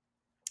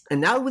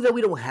 And now that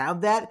we don't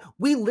have that,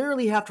 we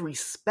literally have to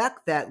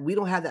respect that we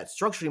don't have that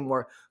structure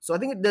anymore. So I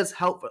think it does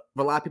help for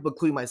a lot of people,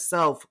 including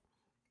myself,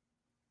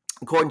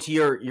 according to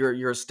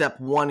your step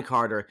one,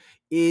 Carter,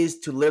 is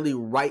to literally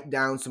write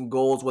down some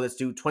goals, whether it's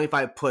do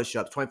 25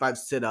 push-ups, 25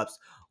 sit-ups,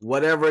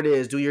 whatever it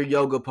is, do your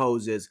yoga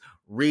poses,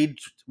 read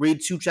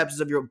 2 chapters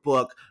of your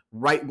book,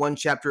 write 1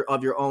 chapter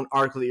of your own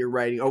article that you're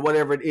writing, or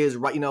whatever it is,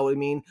 right? You know what I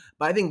mean?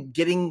 But I think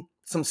getting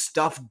some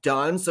stuff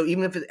done, so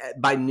even if it's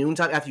by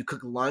noontime after you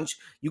cook lunch,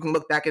 you can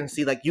look back and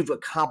see like you've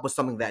accomplished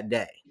something that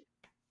day.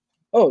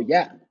 Oh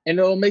yeah, and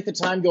it'll make the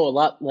time go a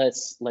lot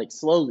less like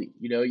slowly.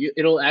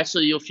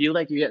 You'll feel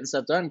like you're getting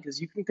stuff done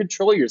because you can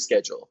control your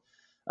schedule.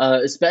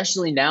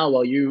 Especially now,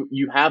 while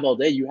you have all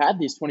day, you have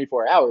these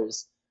 24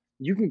 hours.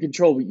 You can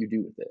control what you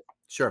do with it.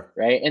 Sure.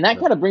 Right, and that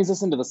kind of brings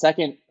us into the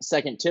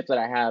second tip that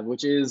I have,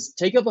 which is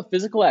take up a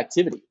physical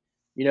activity.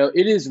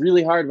 It is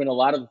really hard when a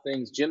lot of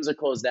things, gyms are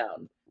closed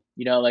down.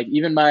 Like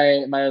even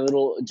my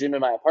little gym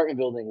in my apartment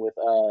building with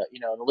an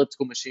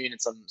elliptical machine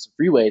and some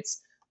free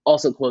weights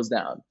also closed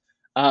down.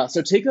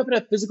 So take up a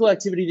physical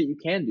activity that you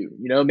can do.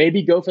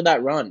 Maybe go for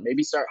that run.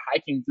 Maybe start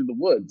hiking through the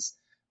woods.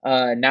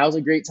 Now's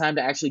a great time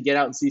to actually get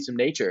out and see some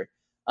nature.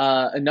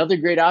 Another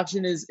great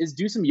option is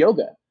do some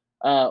yoga.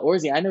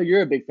 Orzi, I know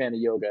you're a big fan of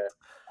yoga.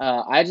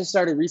 I just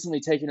started recently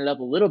taking it up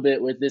a little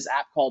bit with this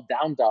app called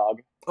Down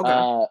Dog.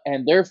 Okay.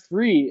 And they're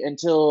free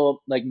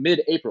until like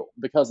mid-April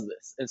because of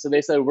this. And so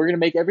they said, we're going to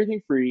make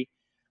everything free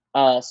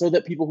so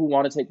that people who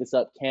want to take this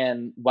up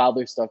can while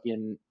they're stuck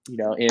in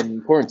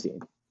quarantine.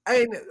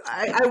 I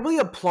really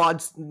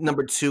applaud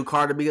number 2,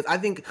 Carter, because I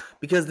think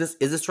because this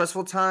is a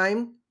stressful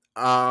time,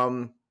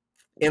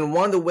 and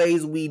one of the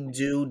ways we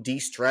do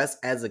de-stress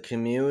as a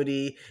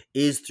community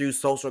is through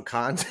social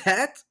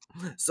contact.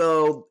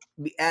 So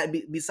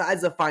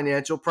besides the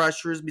financial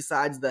pressures,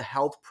 besides the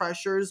health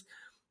pressures,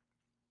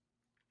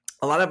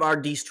 a lot of our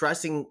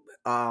de-stressing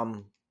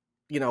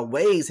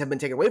ways have been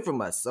taken away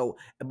from us. So,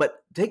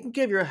 but taking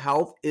care of your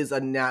health is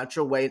a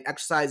natural way, and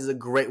exercise is a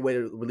great way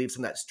to relieve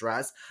some of that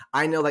stress.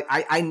 I know,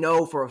 I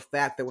know for a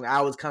fact that when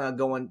I was kind of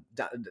going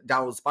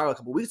down the spiral a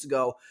couple of weeks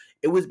ago,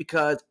 it was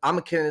because I'm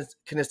a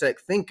kinesthetic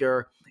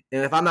thinker,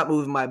 and if I'm not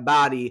moving my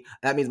body,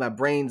 that means my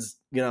brain's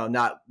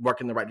not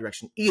working in the right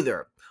direction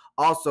either.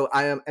 Also,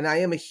 I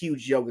am a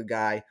huge yoga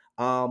guy.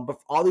 But for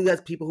all you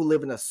guys, people who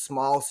live in a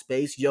small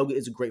space, yoga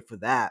is great for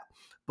that.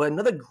 But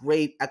another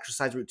great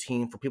exercise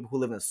routine for people who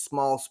live in a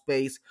small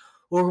space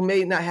or who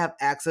may not have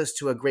access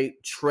to a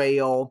great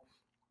trail,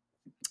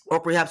 or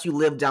perhaps you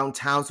live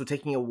downtown, so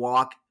taking a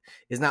walk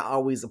is not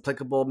always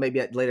applicable.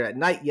 Maybe later at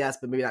night, yes,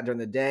 but maybe not during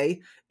the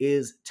day.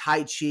 Is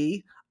Tai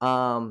Chi.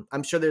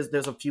 I'm sure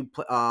there's a few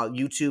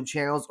YouTube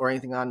channels or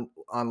anything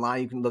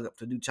online you can look up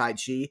to do Tai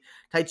Chi.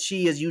 Tai Chi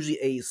is usually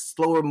a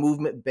slower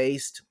movement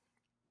based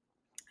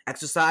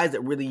exercise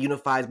that really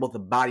unifies both the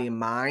body and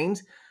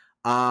mind.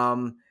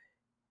 Um,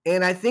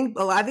 and I think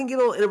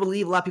it'll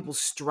relieve a lot of people's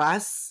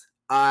stress.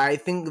 I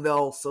think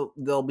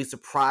they'll be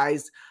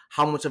surprised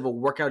how much of a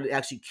workout it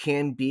actually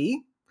can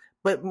be,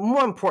 but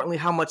more importantly,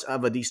 how much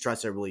of a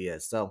de-stressor it really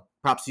is. So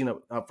props,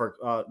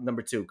 for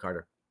number 2,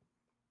 Carter.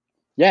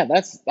 Yeah,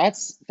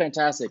 that's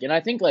fantastic. And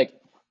I think like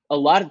a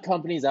lot of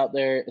companies out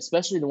there,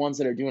 especially the ones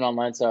that are doing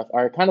online stuff,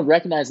 are kind of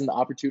recognizing the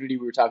opportunity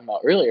we were talking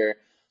about earlier.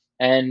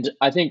 And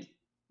I think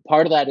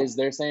part of that is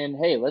they're saying,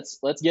 "Hey, let's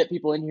get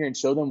people in here and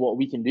show them what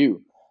we can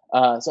do."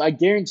 So I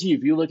guarantee you,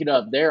 if you look it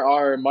up, there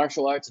are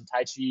martial arts and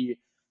Tai Chi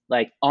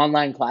like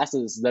online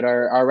classes that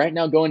are right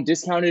now going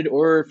discounted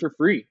or for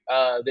free.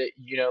 That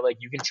like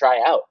you can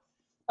try out,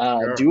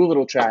 Sure. do a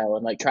little trial,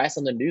 and like try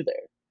something new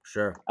there.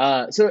 Sure.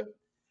 So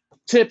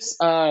tips,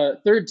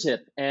 third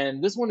tip,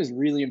 and this one is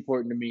really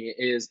important to me,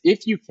 is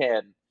if you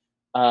can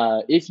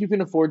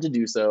afford to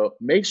do so,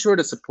 make sure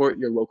to support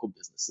your local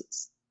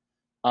businesses.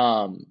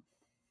 Um,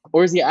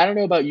 Orzy, I don't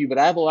know about you, but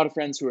I have a lot of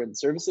friends who are in the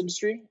service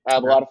industry. I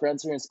have a Yeah. lot of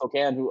friends here in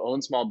Spokane who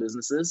own small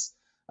businesses.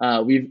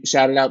 We've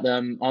shouted out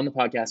them on the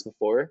podcast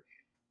before.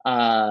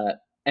 Uh,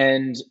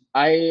 and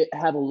I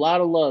have a lot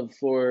of love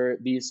for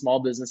these small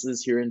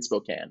businesses here in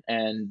Spokane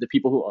and the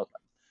people who own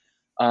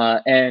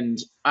them. And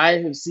I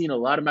have seen a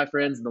lot of my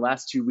friends in the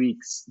last 2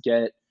 weeks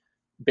get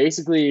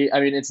basically, I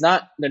mean,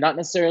 they're not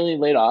necessarily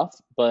laid off,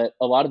 but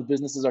a lot of the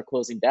businesses are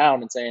closing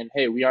down and saying,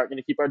 "Hey, we aren't going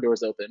to keep our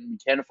doors open. We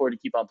can't afford to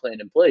keep on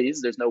paying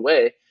employees. There's no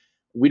way.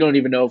 We don't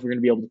even know if we're going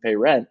to be able to pay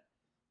rent."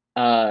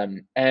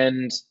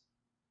 And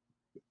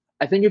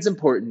I think it's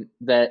important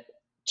that,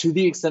 to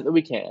the extent that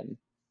we can,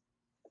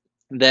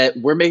 that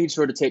we're making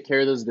sure to take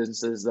care of those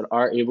businesses that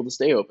are able to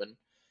stay open,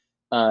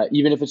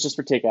 even if it's just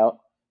for takeout,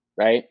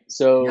 right? Yeah.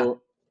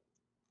 So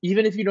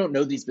even if you don't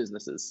know these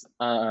businesses,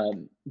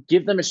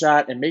 give them a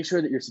shot and make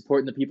sure that you're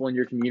supporting the people in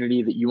your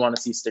community that you want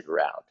to see stick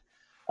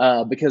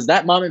around. Because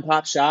that mom and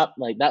pop shop,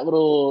 like that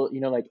little,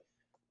 like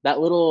that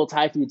little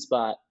Thai food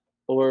spot,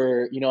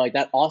 or like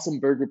that awesome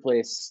burger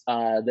place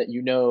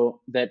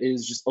that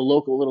is just a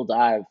local little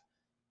dive,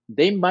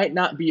 they might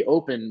not be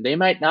open. They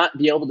might not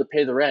be able to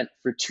pay the rent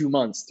for 2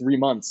 months, 3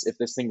 months if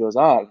this thing goes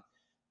on.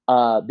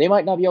 They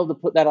might not be able to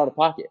put that out of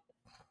pocket.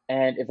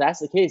 And if that's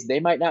the case, they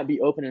might not be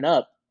opening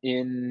up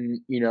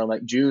in,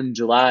 like June,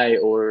 July,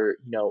 or,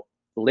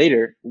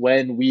 later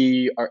when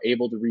we are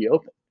able to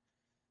reopen.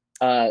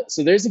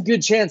 So there's a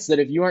good chance that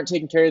if you aren't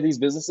taking care of these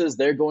businesses,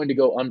 they're going to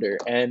go under.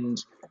 And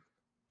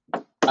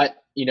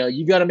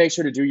you got to make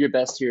sure to do your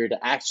best here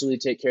to actually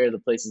take care of the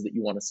places that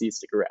you want to see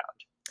stick around.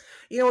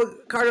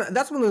 Carter,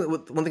 that's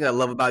one thing I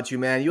love about you,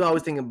 man. You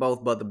always thinking both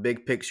about the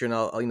big picture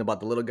and about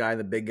the little guy and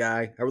the big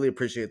guy. I really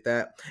appreciate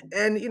that.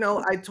 And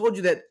I told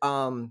you that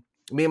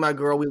me and my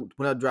girl, we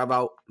went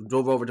to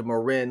drove over to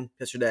Marin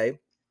yesterday.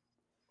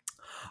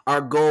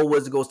 Our goal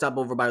was to go stop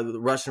over by the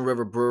Russian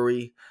River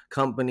Brewery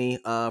Company.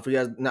 For you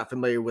guys not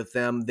familiar with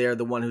them, they're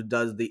the one who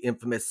does the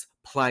infamous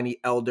Pliny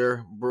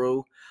Elder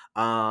brew,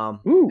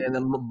 Ooh. and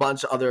a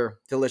bunch of other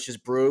delicious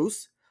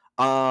brews.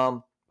 We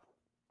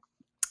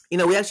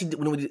actually,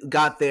 when we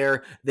got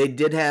there, they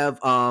did have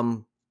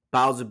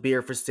bottles of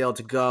beer for sale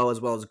to go, as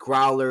well as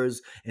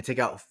growlers and take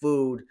out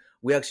food.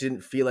 We actually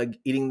didn't feel like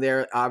eating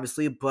there,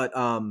 obviously, but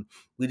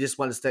we just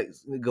wanted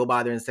to go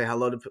by there and say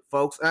hello to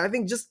folks. And I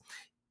think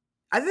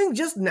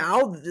just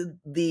now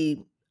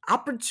the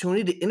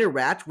opportunity to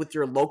interact with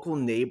your local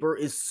neighbor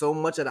is so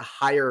much at a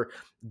higher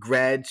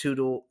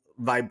gratitudinal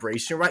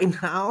vibration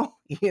right now.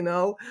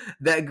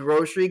 That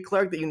grocery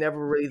clerk that you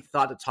never really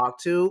thought to talk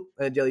to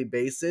on a daily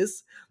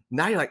basis.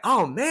 Now you're like,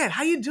 "Oh man,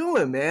 how you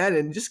doing, man?"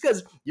 And just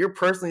because you're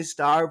personally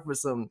starved for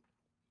some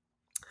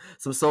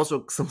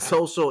social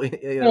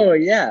Oh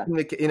yeah,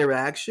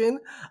 interaction.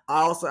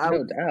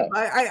 no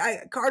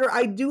doubt. Carter,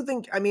 I do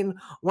think,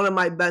 one of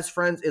my best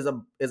friends is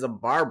a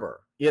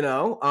barber.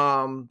 So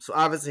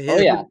obviously Oh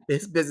yeah.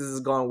 his business has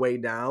gone way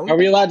down. Are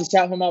we allowed to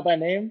shout him out by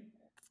name?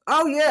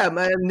 Oh yeah,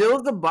 man,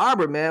 Nils the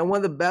barber, man, one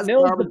of the best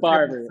Nils the barbers in San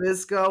barber.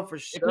 Francisco for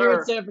If you're in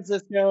sure. San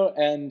Francisco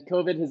and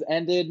COVID has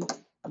ended,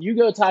 you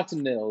go talk to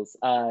Nils.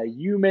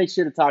 You make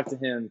sure to talk to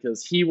him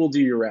because he will do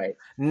you right.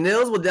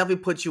 Nils will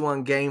definitely put you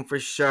on game for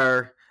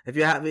sure. If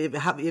you have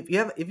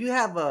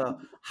a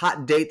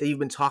hot date that you've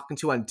been talking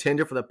to on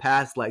Tinder for the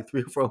past like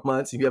 3 or 4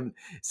 months, and you haven't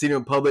seen him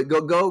in public,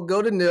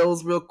 go to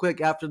Nils real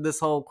quick after this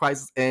whole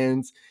crisis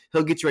ends.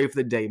 He'll get you ready for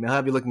the date, man. He'll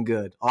have you looking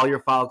good, all your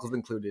follicles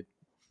included.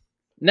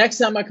 Next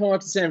time I come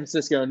up to San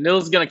Francisco,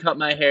 Nils is gonna cut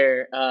my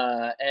hair,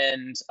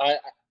 and I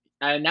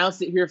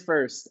announced it here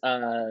first,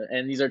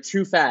 and these are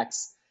true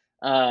facts.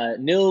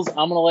 Nils,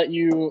 I'm gonna let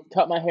you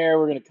cut my hair.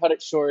 We're gonna cut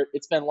it short.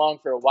 It's been long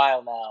for a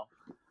while now.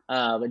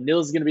 But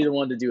Nils is gonna be the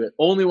one to do it.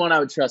 Only one I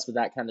would trust with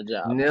that kind of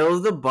job.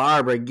 Nils the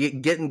barber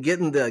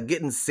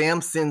getting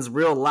Samson's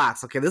real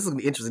locks. Okay, this is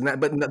gonna be interesting.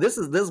 But no, this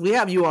we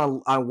have you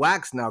on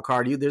wax now,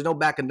 Cardi. There's no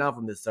backing down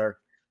from this, sir.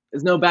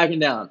 There's no backing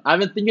down. I've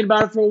been thinking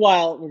about it for a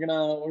while. We're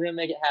gonna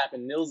make it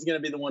happen. Nils is gonna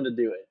be the one to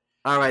do it.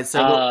 All right, sir.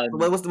 Um,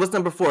 What's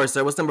number 4,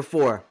 sir? What's number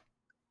 4?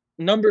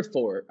 Number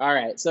 4. All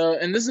right. So,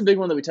 and this is a big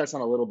one that we touched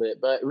on a little bit,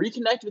 but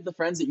reconnect with the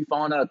friends that you've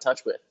fallen out of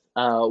touch with.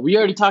 We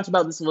already talked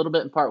about this a little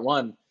bit in part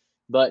 1,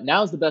 but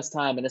now's the best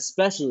time, and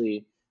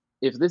especially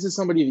if this is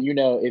somebody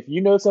that if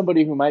you know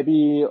somebody who might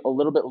be a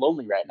little bit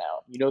lonely right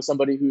now, you know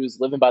somebody who's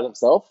living by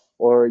themselves,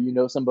 or you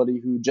know somebody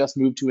who just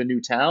moved to a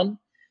new town,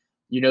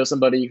 you know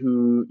somebody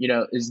who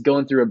is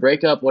going through a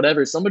breakup,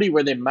 whatever, somebody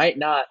where they might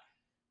not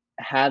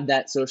have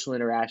that social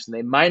interaction,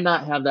 they might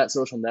not have that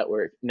social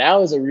network.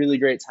 Now is a really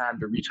great time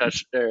to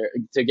retouch or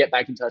to get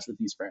back in touch with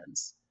these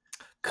friends.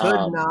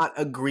 Could not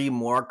agree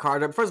more,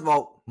 Carter. First of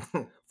all,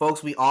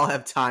 folks, we all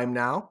have time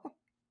now.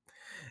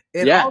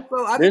 And yeah,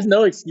 also, there's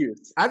no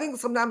excuse. I think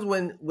sometimes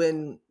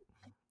when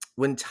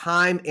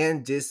time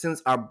and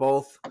distance are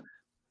both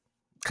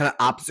kind of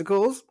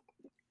obstacles,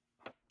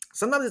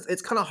 sometimes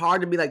it's kind of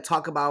hard to be like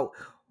talk about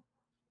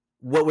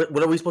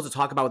what are we supposed to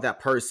talk about with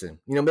that person.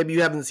 Maybe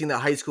you haven't seen that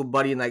high school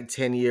buddy in like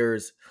 10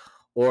 years,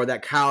 or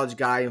that college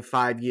guy in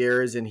 5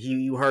 years, and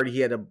you heard he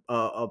had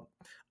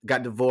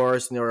got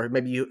divorced, or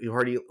maybe you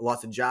heard he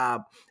lost a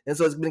job, and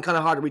so it's been kind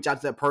of hard to reach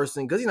out to that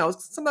person because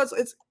sometimes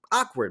it's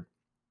awkward.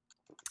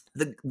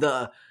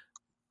 The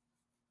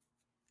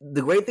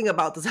great thing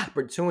about this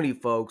opportunity,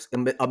 folks,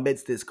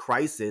 amidst this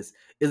crisis,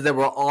 is that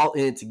we're all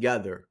in it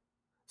together.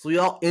 So we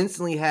all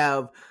instantly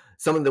have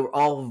something that we're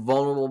all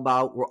vulnerable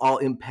about, we're all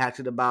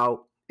impacted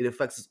about. It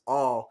affects us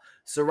all.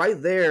 So right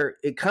there,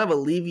 it kind of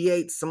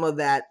alleviates some of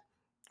that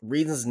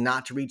reasons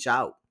not to reach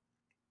out.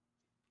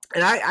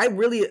 And I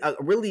really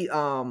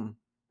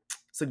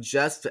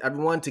suggest to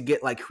everyone to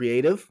get like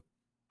creative.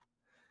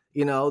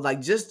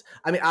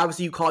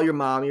 Obviously you call your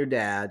mom and your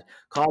dad,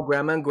 call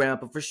grandma and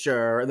grandpa for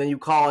sure, and then you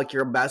call like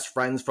your best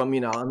friends from,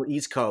 on the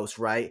East Coast,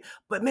 right?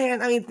 But man,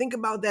 think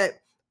about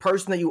that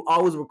person that you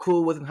always were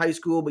cool with in high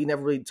school, but you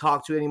never really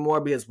talk to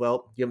anymore because,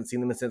 well, you haven't seen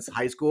them since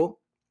high school.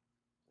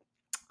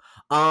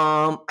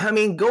 Go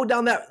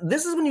down that.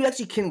 This is when you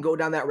actually can go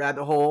down that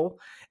rabbit hole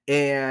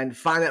and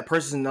find that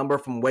person's number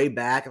from way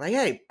back, and like,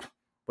 hey,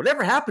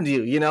 whatever happened to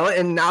you,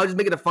 and now just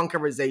make it a fun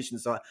conversation.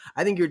 So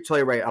I think you're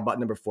totally right about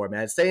number 4,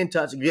 man. Stay in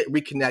touch, get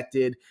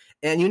reconnected,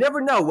 and you never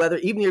know whether,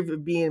 even if you're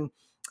being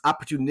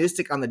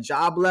opportunistic on the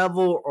job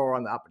level or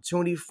on the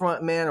opportunity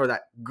front, man, or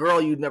that girl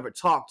you'd never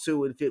talked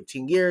to in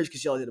 15 years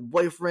because she already had a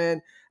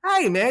boyfriend.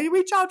 Hey, man, you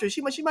reach out to her.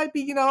 She might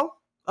be,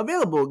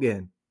 available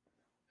again.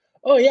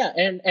 Oh yeah,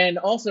 and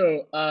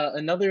also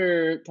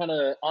another kind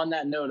of on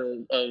that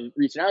note of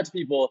reaching out to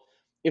people.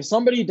 If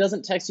somebody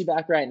doesn't text you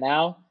back right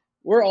now,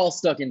 we're all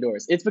stuck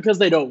indoors. It's because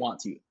they don't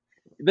want to.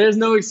 There's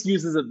no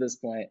excuses at this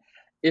point.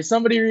 If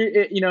somebody,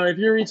 if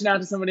you're reaching out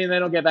to somebody and they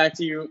don't get back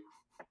to you,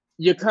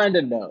 you kind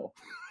of know.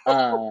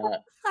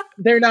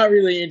 They're not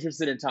really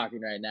interested in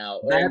talking right now,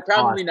 and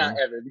probably not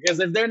ever. Because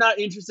if they're not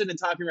interested in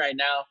talking right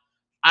now,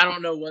 I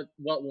don't know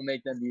what will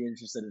make them be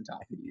interested in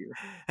talking to you.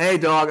 Hey,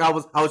 dog, I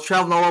was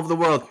traveling all over the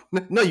world.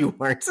 No, you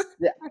weren't.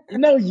 Yeah,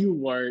 no, you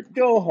weren't.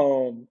 Go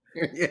home.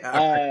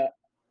 Yeah.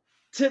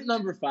 Tip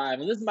number 5,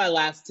 and this is my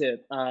last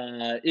tip,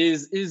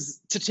 is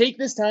to take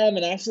this time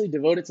and actually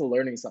devote it to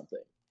learning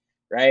something,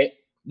 right?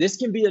 This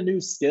can be a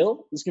new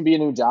skill. This can be a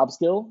new job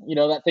skill.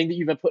 That thing that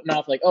you've been putting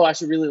off, like, oh, I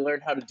should really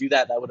learn how to do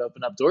that. That would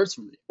open up doors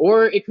for me.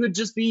 Or it could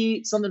just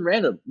be something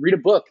random. Read a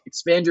book,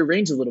 expand your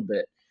range a little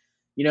bit.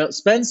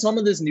 Spend some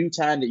of this new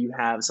time that you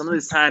have, some of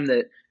this time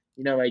that,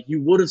 like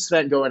you would have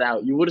spent going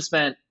out, you would have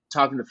spent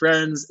talking to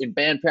friends in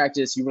band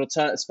practice, you would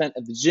have spent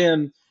at the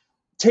gym.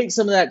 Take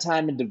some of that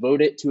time and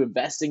devote it to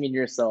investing in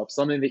yourself,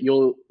 something that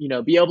you'll,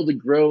 be able to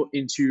grow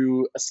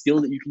into a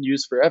skill that you can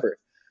use forever,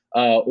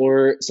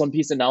 or some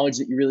piece of knowledge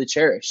that you really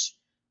cherish.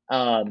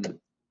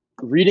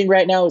 Reading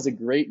right now is a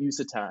great use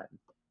of time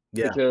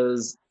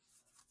because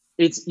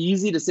it's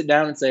easy to sit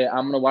down and say,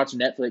 I'm going to watch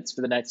Netflix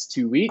for the next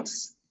 2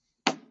 weeks,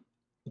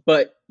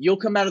 but you'll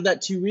come out of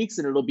that 2 weeks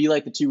and it'll be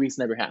like the 2 weeks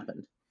never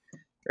happened.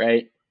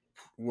 Right.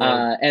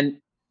 And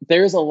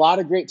there's a lot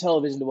of great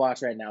television to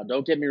watch right now.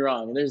 Don't get me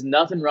wrong. And there's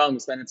nothing wrong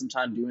with spending some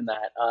time doing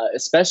that,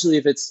 especially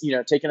if it's,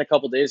 taking a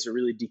couple days to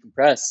really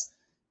decompress.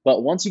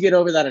 But once you get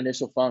over that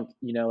initial funk,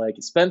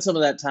 spend some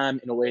of that time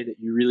in a way that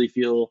you really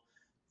feel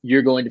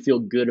you're going to feel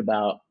good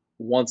about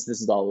once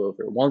this is all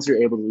over, once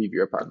you're able to leave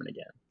your apartment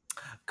again.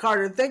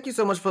 Carter, thank you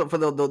so much for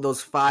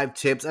those 5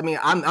 tips.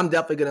 I'm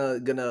definitely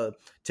gonna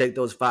take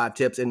those 5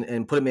 tips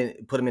and put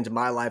them into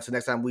my life. So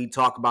next time we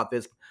talk about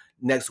this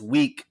next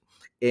week,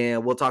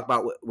 and we'll talk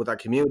about with our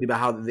community about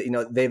how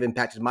they've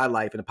impacted my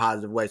life in a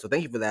positive way. So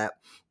thank you for that.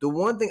 The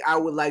one thing I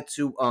would like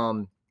to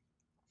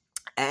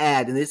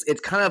add, and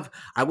it's kind of,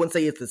 I wouldn't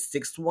say it's the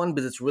 6th one,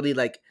 but it's really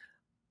like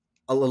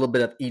a little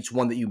bit of each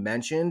one that you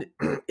mentioned,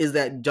 is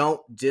that don't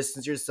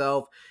distance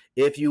yourself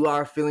if you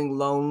are feeling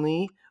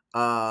lonely.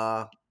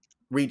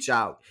 reach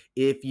out.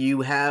 If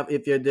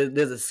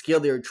there's a skill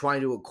that you're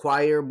trying to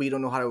acquire, but you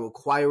don't know how to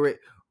acquire it,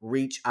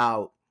 reach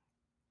out.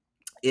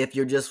 If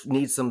you just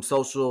need some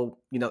social,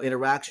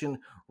 interaction,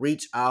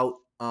 reach out,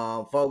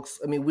 folks.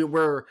 I mean,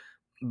 we're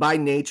by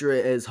nature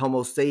as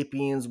Homo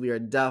sapiens, we are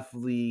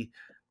definitely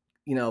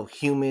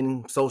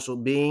human social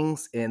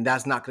beings, and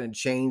that's not going to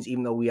change,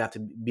 even though we have to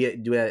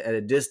do it at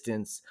a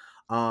distance.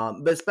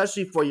 But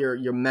especially for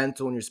your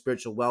mental and your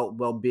spiritual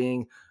well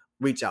being,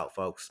 reach out,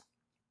 folks.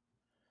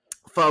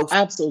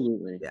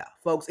 Absolutely. Yeah,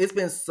 folks, it's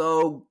been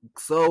so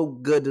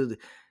good to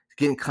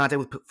get in contact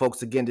with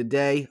folks again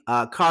today.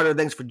 Carter,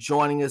 thanks for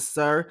joining us,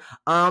 sir.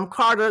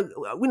 Carter,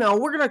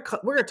 we're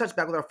gonna touch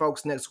back with our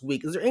folks next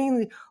week. Is there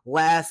any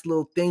last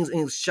little things,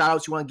 any shout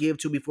outs you want to give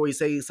to before you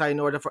say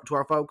sayonara to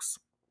our folks?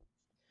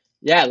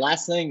 Yeah,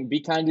 last thing, be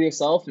kind to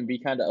yourself and be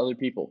kind to other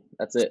people.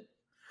 That's it.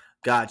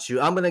 Got you.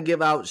 I'm gonna give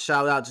out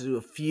shout out to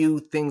a few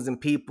things and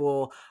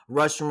people.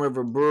 Russian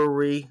River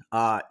Brewery,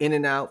 In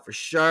and Out for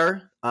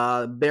sure.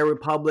 Bear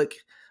Republic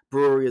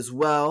Brewery as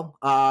well.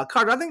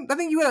 Carter, I think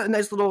you had a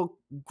nice little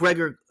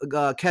Gregor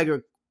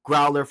Kegger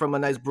growler from a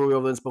nice brewery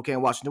over in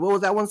Spokane, Washington. What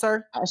was that one,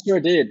 sir? I sure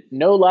did.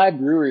 No Lie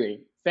Brewery.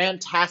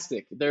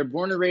 Fantastic. Their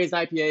Born and Raised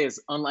IPA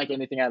is unlike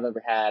anything I've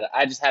ever had.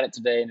 I just had it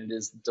today and it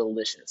is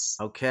delicious.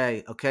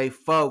 Okay,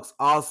 folks.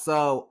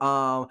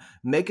 Also,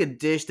 make a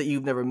dish that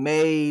you've never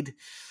made.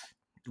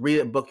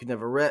 Read a book you've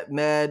never read.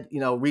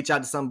 Reach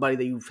out to somebody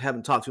that you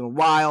haven't talked to in a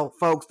while.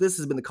 Folks, this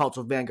has been the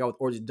Cultural Vanguard with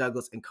Orgy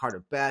Douglas and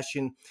Carter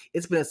Bastion.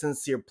 It's been a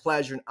sincere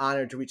pleasure and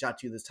honor to reach out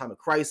to you this time of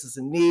crisis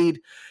and need.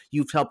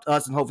 You've helped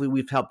us, and hopefully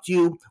we've helped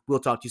you. We'll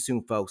talk to you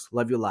soon, folks.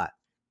 Love you a lot.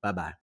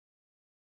 Bye-bye.